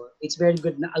speeches. So it's very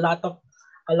good na a lot of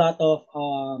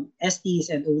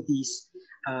STs and OTs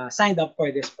signed up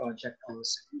for this project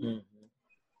also.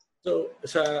 So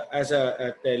as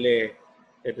a tele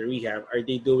rehab, are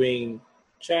they doing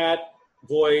chat,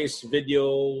 voice,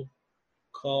 video,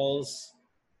 calls?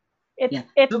 It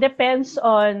depends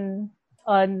on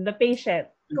the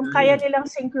patient. Kung kaya nilang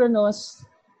synchronous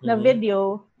na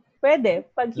video, pwede.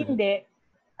 Pag hindi,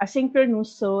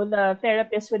 asynchronous, so the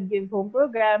therapist would give home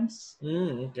programs.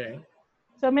 Okay.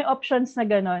 So may options na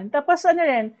ganon. Tapos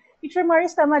Teacher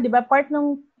Morris, tama, di ba? Part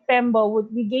ng PEMBO,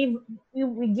 we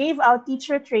gave out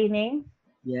teacher training.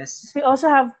 Yes. We also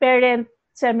have parent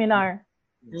seminar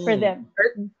for them.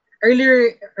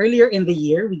 Earlier in the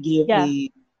year, we gave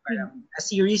a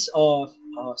series of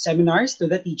seminars to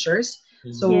the teachers.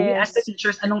 So we asked the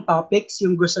teachers anong topics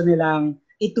yung gusto nilang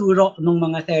ituro ng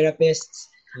mga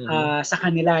therapists sa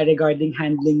kanila regarding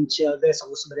handling children. So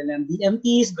gusto ba nilang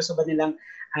DMTs, gusto ba nilang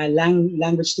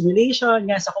language stimulation,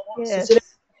 sa sila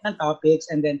ng topics,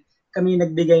 and then kami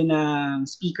nagbigay ng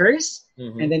speakers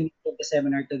and then we gave the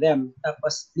seminar to them.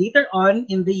 Tapos later on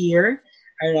in the year,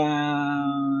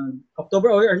 around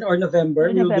October or November,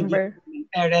 we will begin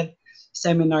parent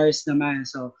seminars naman.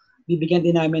 So, bibigyan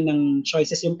din namin ng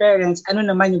choices yung parents. Ano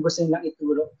naman yung gusto nilang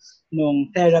ituro ng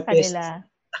therapist sa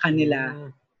kanila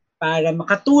para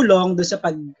makatulong doon sa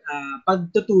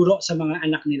pagtuturo sa mga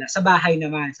anak nila. Sa bahay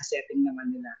naman, sa setting naman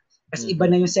nila. Kasi iba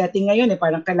na yung setting ngayon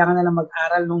parang kailangan na lang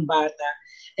mag-aral ng bata.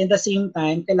 And at the same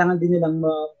time, kailangan din nilang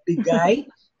mabigay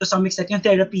to some extent yung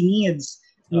therapy needs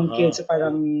ng kids. So,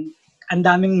 parang ang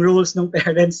daming roles ng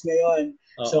parents ngayon.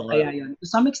 So, kaya yun. To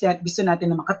some extent, gusto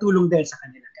natin na makatulong din sa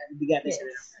kanila. Kaya bigyan natin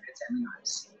sila ng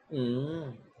seminars.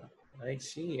 I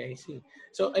see.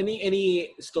 So,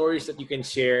 any stories that you can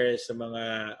share sa mga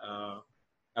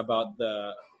about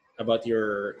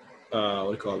your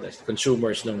what do you call this,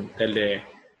 consumers ng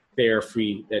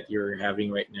tele-free that you're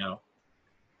having right now?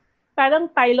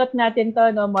 Parang pilot natin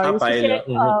to, no, Morris? Pilot.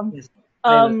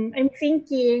 I'm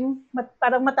thinking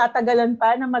parang matatagalan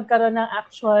pa na magkaroon ng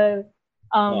actual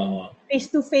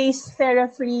face-to-face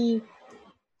therapy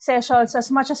sessions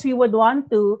as much as we would want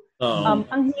to.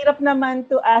 Ang hirap naman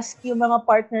to ask yung mga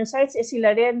partner sites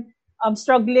sila rin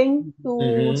struggling to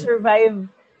survive,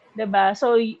 diba?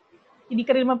 So hindi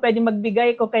ka rin naman pwede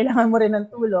magbigay kung kailangan mo rin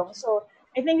ng tulong. So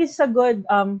I think this is a good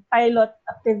pilot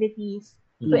activities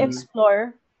to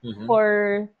explore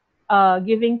for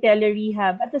giving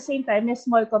tele-rehab. At the same time, a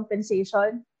small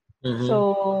compensation.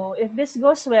 So if this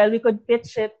goes well, we could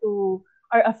pitch it to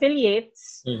our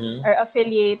affiliates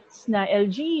na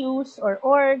LGUs or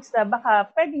orgs na baka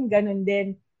pwedeng ganun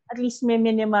din. At least may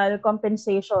minimal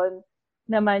compensation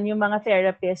naman yung mga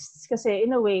therapists. Kasi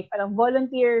in a way, parang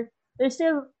volunteer. There's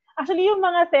still, actually yung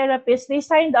mga therapists, they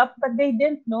signed up but they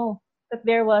didn't know that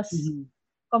there was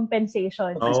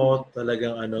compensation.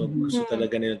 Talagang gusto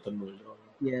talaga nilang tumulong.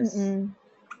 Yes.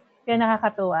 Kaya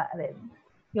nakakatuwa rin.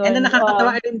 Yun, and then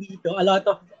nakakatawa rin dito, a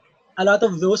lot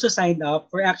of those who signed up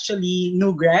were actually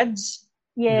new grads.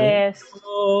 Yes.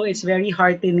 So it's very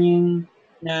heartening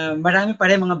na marami pa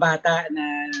rin mga bata na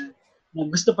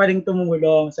gusto pa rin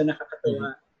tumulong, so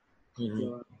nakakatuwa.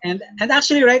 So, and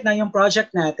actually right now yung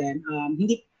project natin,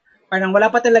 hindi parang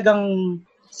wala pa talagang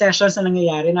sessions na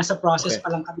nangyayari, nasa process pa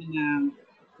lang kami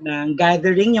ng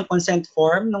gathering yung consent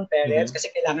form ng parents kasi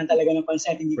kailangan talaga ng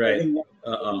consent, hindi pwedeng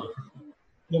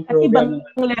yung program. At ibang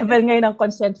level ngayon ng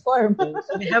consent form.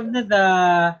 So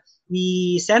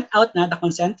we sent out na the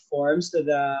consent forms to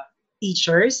the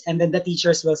teachers, and then the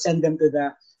teachers will send them to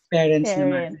the parents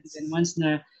naman. And then once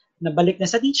na nabalik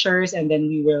na sa teachers, and then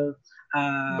we will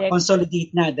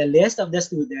consolidate na the list of the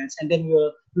students, and then we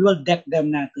will deck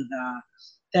them na to the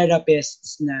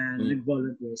therapists na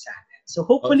nag-volunteer sa atin. So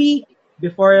hopefully,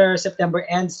 before September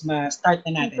ends, ma-start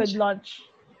na We natin could siya. launch.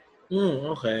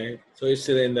 Okay. So it's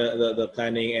still in the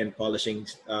planning and polishing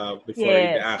before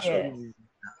the action.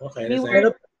 Yes. Okay. We That's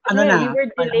were, nice. we were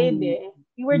delayed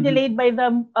We were delayed by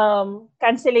the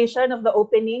cancellation of the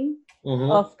opening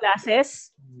of classes.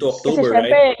 To October, Kasi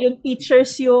syempre, yung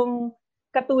teachers yung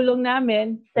katulong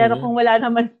namin, pero kung wala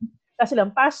naman kasi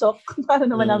lang pasok, paano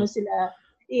naman namin sila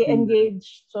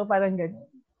i-engage? So parang ganun.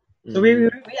 So we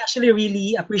actually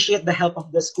really appreciate the help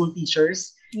of the school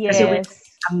teachers. Yes. Kasi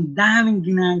ang daming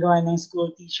ginagawa ng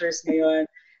school teachers ngayon,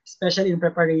 especially in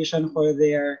preparation for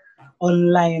their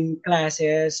online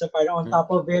classes. So parang on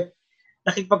top of it,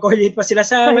 nakipag-coordinate pa sila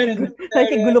sa amin.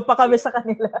 Nakigulo pa kami sa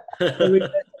kanila. So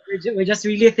we're just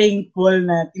really thankful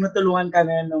na tinutulungan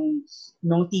kami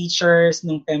nung teachers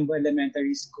ng Pembo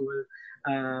Elementary School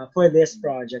for this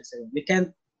project. So we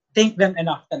can't thank them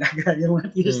enough talaga, yung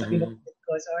mga teachers na pinapit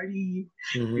ko. Sorry.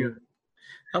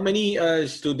 How many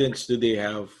students do they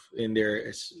have in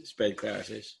their SPED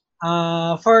classes?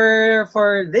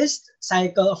 For this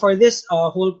cycle, for this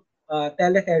whole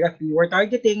teletherapy, we're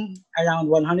targeting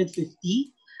around 150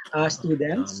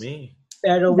 students.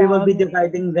 Pero we will be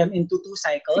dividing them into 2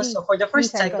 cycles. So for the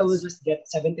first cycle, we'll just get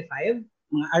 75,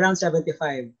 around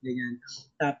 75. Ganyan.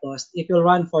 Tapos it will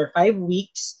run for 5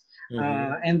 weeks.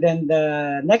 And then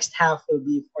the next half will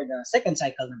be for the second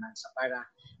cycle naman. So para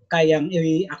kayang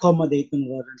i-accommodate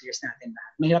ng volunteers natin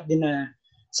lahat. Mahirap din na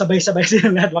sabay-sabay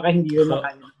sila lahat, baka hindi yun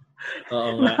makanya.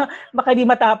 Oo nga. Baka di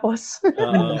matapos.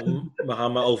 Baka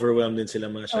ma-overwhelm din sila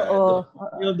masyado.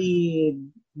 We'll be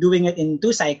doing it in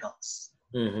 2 cycles.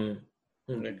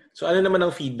 Okay. So ano naman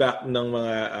ang feedback ng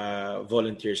mga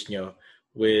volunteers nyo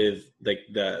with like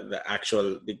the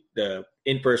actual the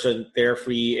in-person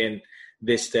therapy and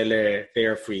this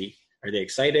tele-therapy? Are they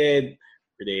excited?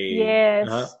 Are they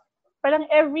Yes. Parang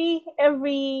every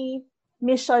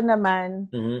mission naman,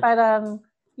 parang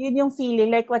yun yung feeling,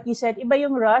 like what you said, iba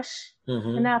yung rush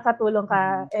na nakakatulong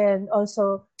ka, and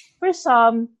also for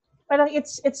some parang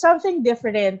it's something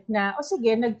different na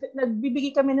sige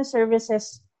nagbibigay kami ng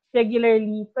services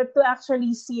regularly, but to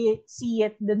actually see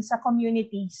it dun sa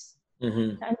communities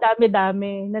na ang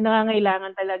dami-dami na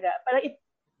nangangailangan talaga, parang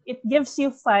it gives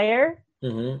you fire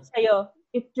sa'yo,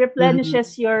 it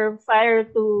replenishes your fire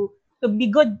to be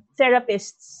good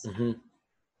therapists.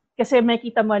 Kasi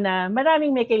makita mo na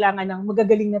maraming may kailangan ng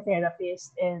magagaling na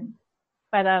therapist, and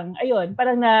parang ayun,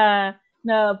 parang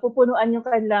na pupunuan yung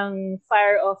kanilang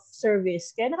fire of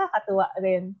service. Kaya nakakatuwa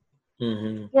rin.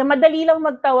 Kaya madali lang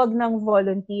magtawag ng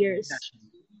volunteers.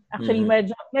 Actually,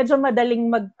 medyo madaling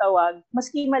magtawag,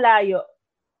 maski malayo.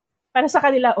 Para sa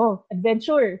kanila,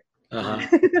 adventure.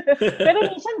 Pero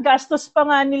minsan gastos pa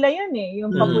nga nila yun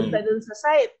yung papunta dun sa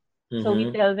site. So we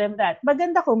tell them that.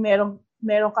 Maganda kung meron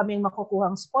kaming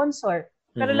makukuhang sponsor.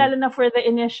 Pero lalo na for the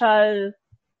initial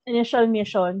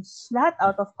missions, lahat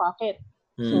out of pocket.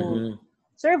 So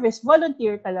service,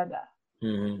 volunteer talaga.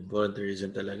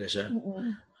 Volunteerism talaga siya.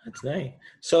 That's nice.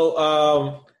 So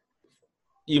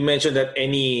you mentioned that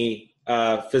any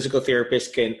physical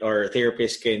therapist can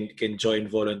join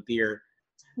volunteer.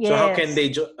 Yes. So how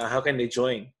can they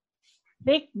join?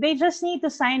 They just need to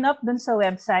sign up dun sa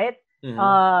website.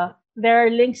 There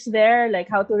are links there, like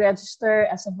how to register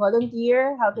as a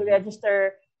volunteer, how to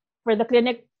register for the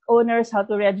clinic owners, how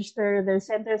to register their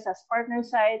centers as partner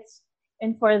sites,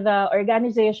 and for the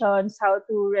organizations, how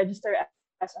to register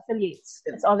as affiliates.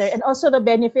 It's all there. And also the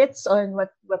benefits on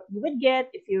what you would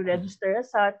get if you register as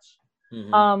such.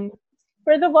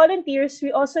 For the volunteers,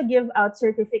 we also give out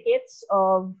certificates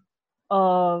of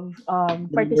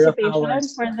participation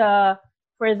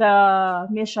for the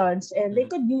missions, and they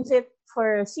could use it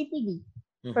for CPD,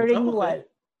 for renewal. Okay.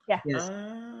 Yeah. Yes.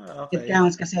 Okay. It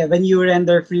counts kasi when you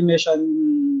render free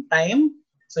mission time,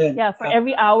 so yun, for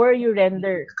every hour you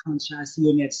render. Counts siya as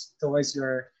units towards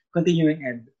your continuing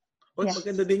ed.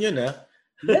 Maganda din yun, ha?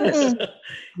 Yes.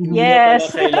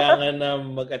 Yes. Hindi kailangan na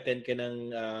mag-attend ka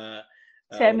ng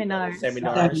seminars.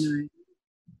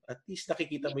 At least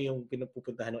nakikita mo yung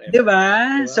pinupuntahan ng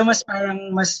Diba? So mas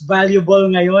valuable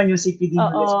ngayon yung CPD.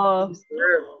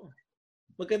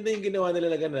 Maganda yung ginawa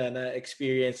nila na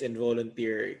experience and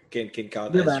volunteer can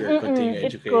count as your continuing It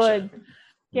education. could.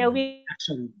 Yeah, we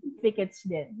actually tickets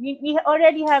din. We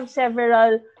already have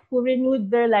several who renewed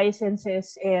their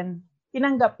licenses and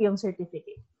tinanggap yung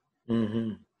certificate.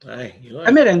 Ay, yun.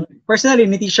 Kami rin, personally,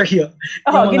 ni teacher yun.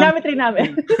 Ginamit rin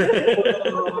namin.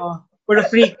 Puro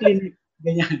free clinic.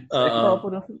 Ganyan.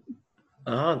 Puro free.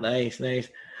 Nice.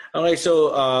 Okay,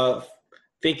 so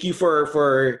thank you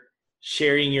for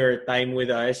sharing your time with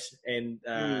us and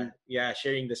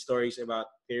sharing the stories about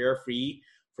Therafree.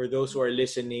 For those who are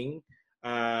listening,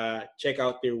 check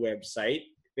out their website,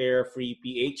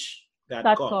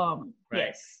 therafreeph.com.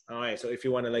 Right. Yes. Okay. So if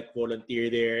you want to like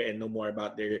volunteer there and know more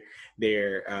about their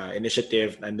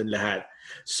initiative, nandun lahat.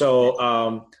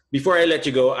 So before I let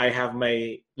you go, I have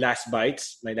my last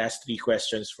bites, my last 3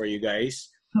 questions for you guys.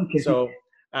 Okay. So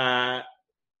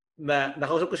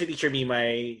nakausap ko si Teacher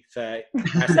Mimay sa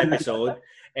last episode,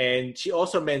 and she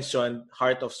also mentioned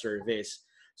heart of service.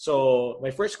 So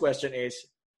my first question is,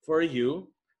 for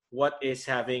you, what is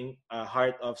having a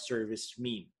heart of service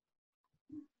mean?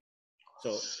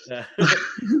 So,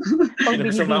 Pag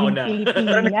sa mauna.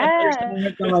 Pilipinas.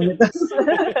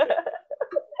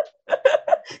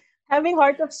 Having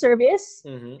heart of service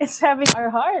is having our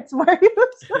hearts,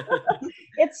 Marius.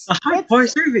 It's a heart for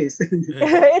service.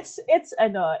 it's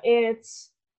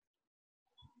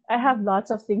I have lots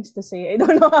of things to say. I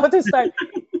don't know how to start.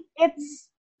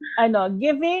 It's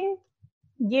giving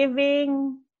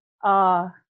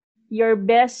your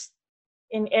best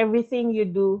in everything you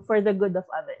do for the good of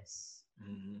others.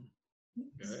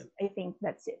 Good. I think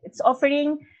that's it. It's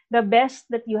offering the best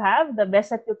that you have, the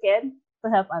best that you can, to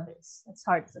help others. That's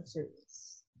hearts of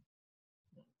service.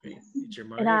 Great. Teacher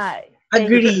And Marius.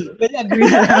 Agree. Well, agree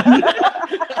na lang.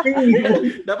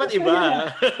 Dapat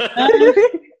iba.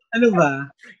 Ano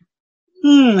ba?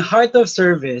 Heart of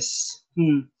service.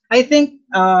 I think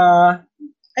heart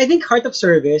of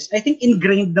service, I think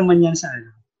ingrained naman yan sa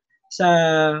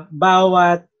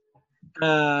bawat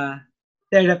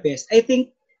therapist. I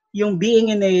think yung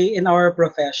being in our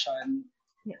profession,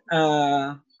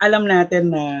 alam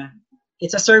natin na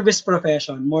it's a service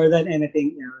profession more than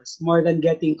anything else, more than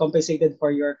getting compensated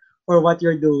for what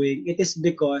you're doing. It is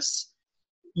because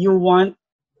you want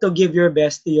to give your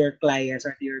best to your clients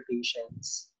or to your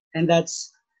patients, and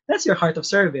that's your heart of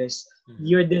service.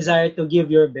 Your desire to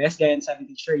give your best, gaya ng sabi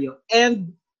ni Teacher Yo,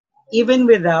 and even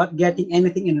without getting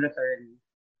anything in return.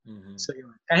 So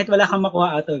yun, kahit wala kang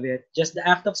makuha out of it, just the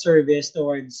act of service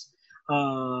towards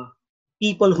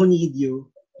people who need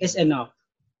you is enough.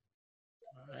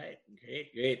 All right,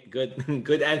 great,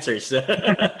 good answers. And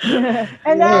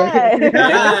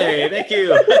thank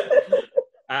you.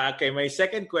 Okay, my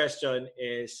second question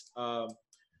is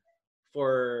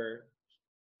for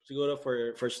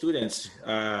students,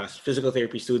 physical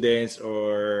therapy students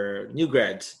or new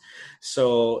grads.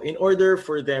 So in order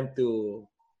for them to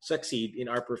succeed in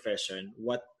our profession,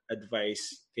 what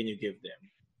advice can you give them?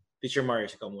 Teacher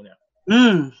Marius, ikaw muna.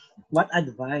 What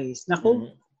advice? Naku,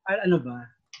 ano ba?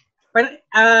 Parang,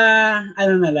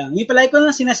 ano na lang. Yung palagi ko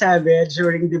lang sinasabi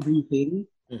during the briefing,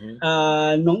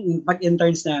 nung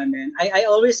pag-interns namin, I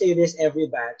always say this every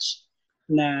batch,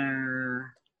 na,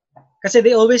 kasi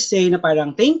they always say na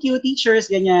parang, thank you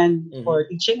teachers, ganyan, for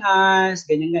teaching us,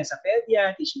 ganyan sa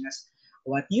PEDYA, teaching us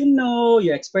what you know,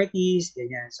 your expertise,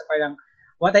 ganyan. So parang,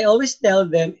 what I always tell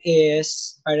them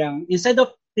is, parang, instead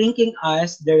of thanking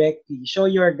us directly, show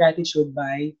your gratitude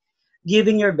by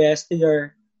giving your best to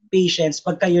your patients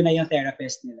pag kayo na yung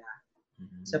therapist nila.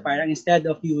 So parang instead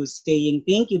of you saying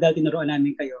thank you dahil tinuruan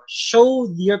namin kayo, show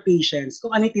your patients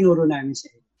kung ano yung tinuro namin sa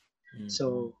inyo.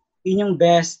 So, yun yung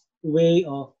best way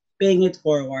of paying it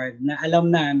forward, na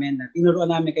alam namin na tinuruan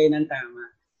namin kayo ng tama,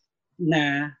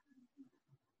 na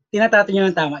tinatato nyo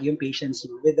ng tama yung patients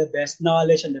nyo with the best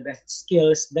knowledge and the best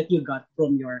skills that you got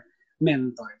from your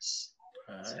mentors.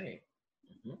 Alright.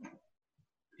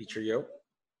 Teacher Yo?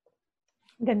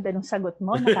 Ganda ng sagot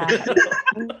mo,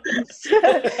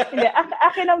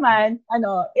 akin naman,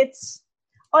 it's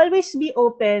always be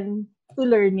open to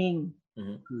learning.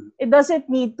 It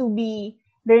doesn't need to be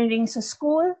learning sa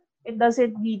school. It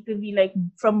doesn't need to be like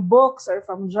from books or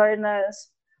from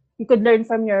journals. You could learn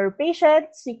from your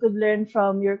patients. You could learn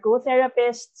from your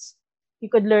co-therapists. You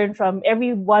could learn from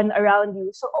everyone around you.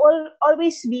 So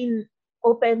always be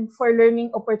open for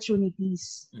learning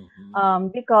opportunities,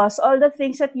 because all the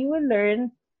things that you will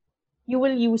learn, you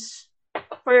will use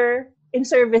in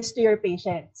service to your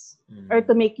patients or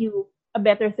to make you a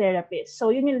better therapist. So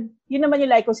yun naman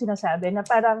yung like ko sinasabi, na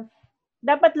parang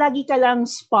dapat lagi ka lang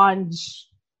sponge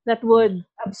that would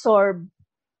absorb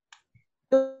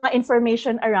the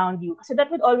information around you, kasi that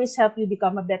would always help you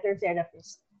become a better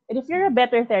therapist. And if you're a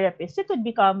better therapist, you could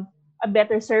become a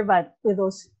better servant to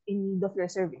those in need of your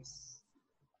service.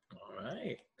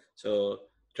 Right. So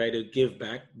try to give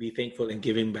back, be thankful and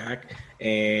giving back,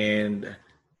 and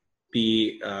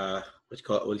be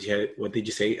what did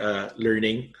you say?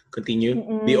 Learning,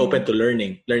 continue. Be open to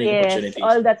learning yes, opportunities.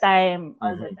 all the time.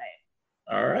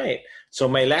 All right. So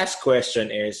my last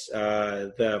question is,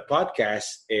 the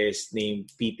podcast is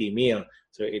named PT Meal.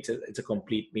 So it's a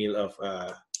complete meal of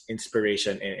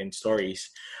inspiration and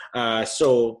stories.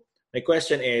 So my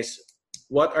question is,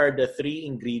 what are the three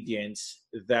ingredients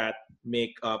that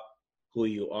make up who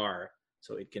you are?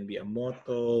 So it can be a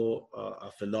motto,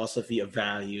 a philosophy, a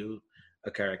value,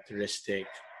 a characteristic.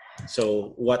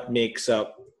 So what makes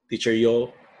up Teacher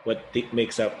Yo?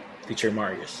 Makes up Teacher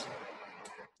Marius?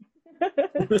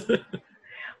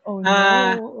 Oh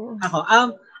Ah, no. ako,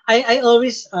 I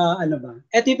always, ano ba,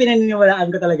 ito yung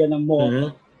pinaniniwalaan ko talaga ng motto.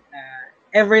 Mhm.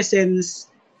 Ever since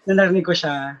na narinig ko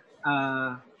siya,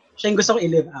 siya yung gusto ko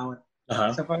i-live out.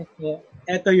 Aha. So, parang,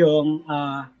 ito yung,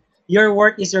 your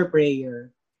work is your prayer.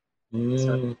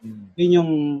 So, yun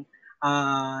yung,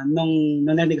 nung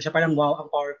narinig ko siya, parang wow,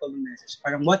 ang powerful ng message.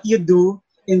 Parang what you do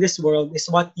in this world is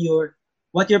what you're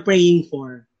praying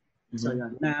for. So,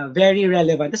 yun, na very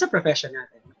relevant. That's a profession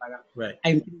natin. Parang, Right.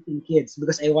 I'm teaching kids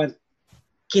because I want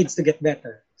kids to get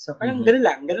better. So, parang ganun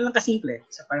lang kasimple.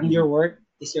 So, parang your work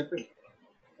is your prayer.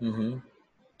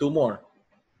 Two more.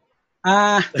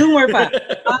 Two more pa.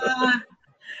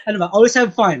 Ano ba? Always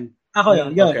have fun. Ako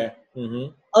yun. Okay.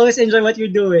 Always enjoy what you're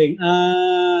doing.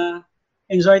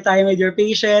 Enjoy time with your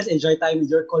patients, enjoy time with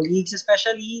your colleagues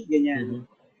especially, ganyan.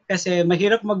 Kasi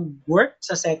mahirap mag-work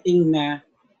sa setting na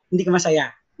hindi ka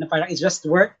masaya. Na parang it's just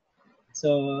work.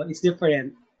 So, it's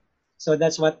different. So,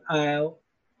 that's what,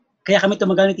 kaya kami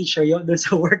tumagal ni Teacher Yo doon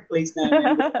sa workplace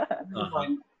namin.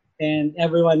 And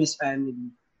everyone is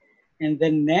family. And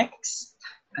then next,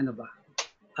 ano ba?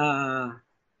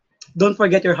 Don't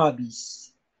forget your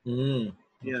hobbies.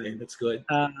 Okay, that's good.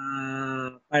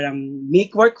 Parang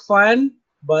make work fun,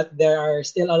 but there are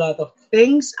still a lot of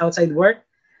things outside work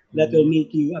that will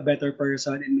make you a better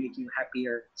person and make you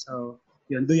happier. So,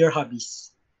 yun, do your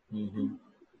hobbies.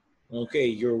 Okay,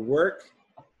 your work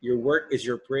is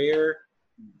your prayer.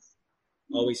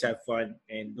 Always have fun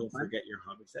and don't forget your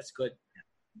hobbies. That's good.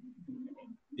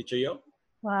 Teacher Yo?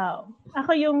 Wow.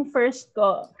 Ako yung first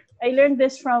ko. I learned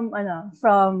this from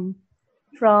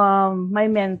my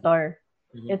mentor.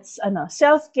 It's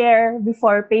self-care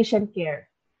before patient care.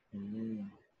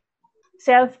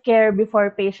 Self-care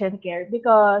before patient care,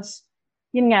 because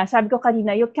yun nga, sabi ko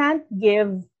kanina, you can't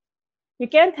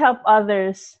help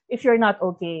others if you're not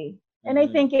okay. And I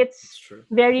think it's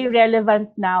very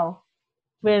relevant now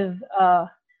with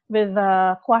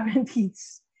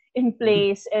quarantines in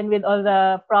place and with all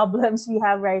the problems we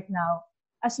have right now.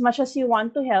 As much as you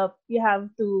want to help, you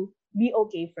have to be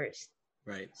okay first.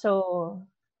 Right. So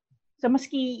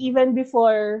maski even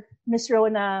before Miss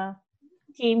Rona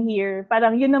came here,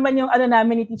 parang yun naman yung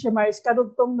namin ni Teacher Marius,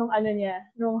 karugtong nung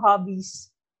nung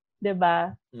hobbies. 'Di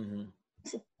ba?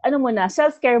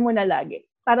 Self-care muna lagi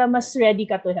para mas ready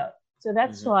ka to help. So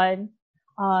that's one.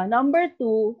 Number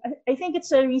two, I think it's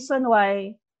a reason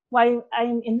why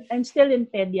I'm still in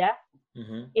Pedia.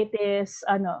 It is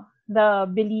the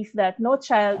belief that no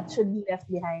child should be left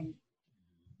behind.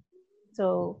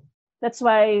 So that's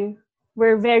why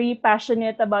we're very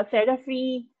passionate about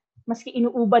Thera-Free. Maski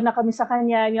inuuban na kami sa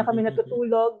kanya, hindi na kami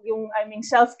natutulog, yung aming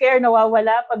self-care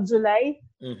nawawala pag July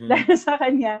dahil sa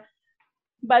kanya.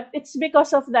 But it's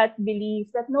because of that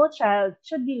belief that no child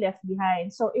should be left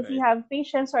behind. So if we have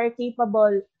patients who are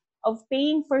capable of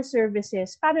paying for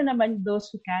services, paano naman those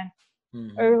who can't?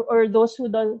 Or those who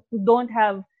don't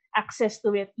have access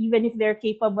to it, even if they're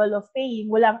capable of paying,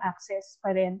 walang access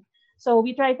pa rin. So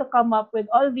we try to come up with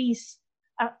all these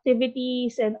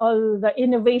activities and all the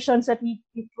innovations that we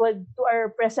could to our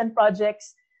present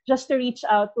projects just to reach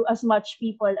out to as much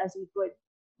people as we could.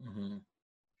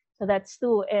 So that's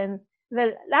two. And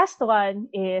the last one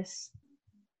is,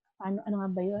 ano nga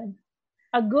ba yun?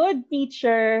 A good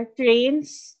teacher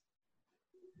trains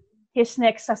his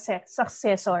next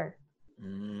successor.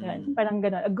 Yan, parang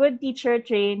ganun. A good teacher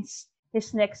trains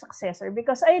his next successor.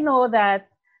 Because I know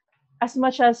that as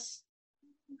much as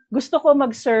gusto ko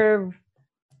mag-serve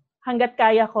hanggat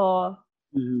kaya ko,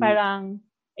 parang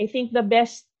I think the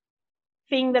best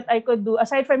thing that I could do,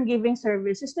 aside from giving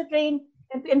service, is to train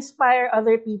and to inspire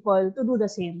other people to do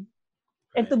the same.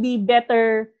 And to be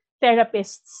better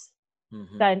therapists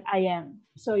than I am.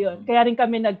 So yun, kaya rin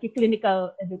kami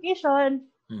nag-clinical education,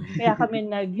 kaya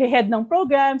kami nag-head ng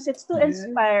programs. It's to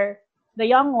inspire the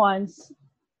young ones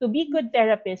to be good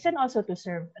therapists and also to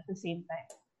serve at the same time.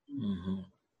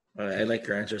 I like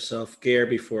your answer. Self-care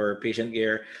before patient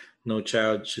care. No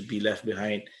child should be left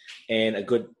behind. And a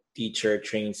good teacher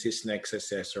trains his next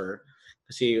successor.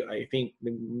 Kasi I think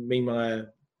may mga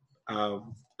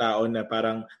tao na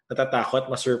parang natatakot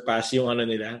ma-surpass yung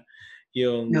nila,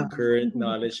 yung current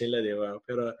knowledge nila, di ba?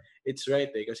 Pero it's right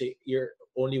because you're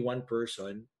only one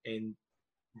person, and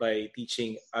by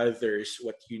teaching others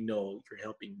what you know, you're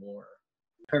helping more.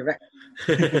 Correct.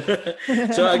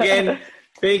 So again,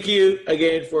 thank you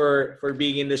again for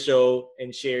being in the show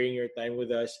and sharing your time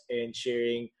with us and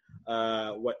sharing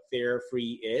what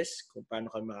Therafree is, kung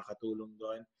paano kami makakatulong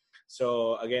doon.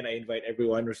 So again, I invite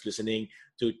everyone who's listening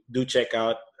to do check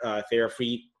out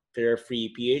Therafree,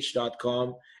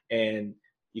 therafreeph.com, and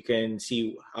you can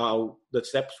see how the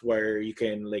steps where you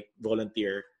can like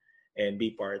volunteer and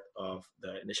be part of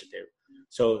the initiative.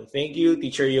 So thank you,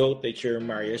 Teacher Yo, Teacher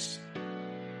Marius.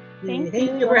 Thank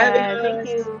Thank you, you for having Johan. Thank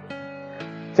us. you.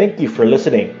 Thank you for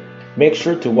listening. Make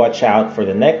sure to watch out for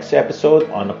the next episode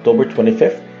on October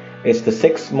 25th. It's the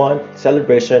 6-month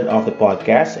celebration of the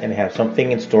podcast and have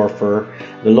something in store for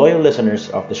the loyal listeners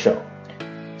of the show.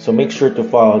 So make sure to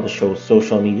follow the show's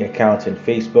social media accounts in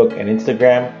Facebook and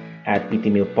Instagram at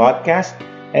PT Meal Podcast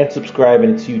and subscribe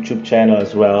in its YouTube channel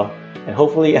as well. And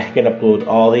hopefully I can upload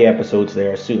all the episodes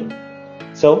there soon.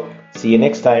 So, see you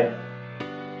next time.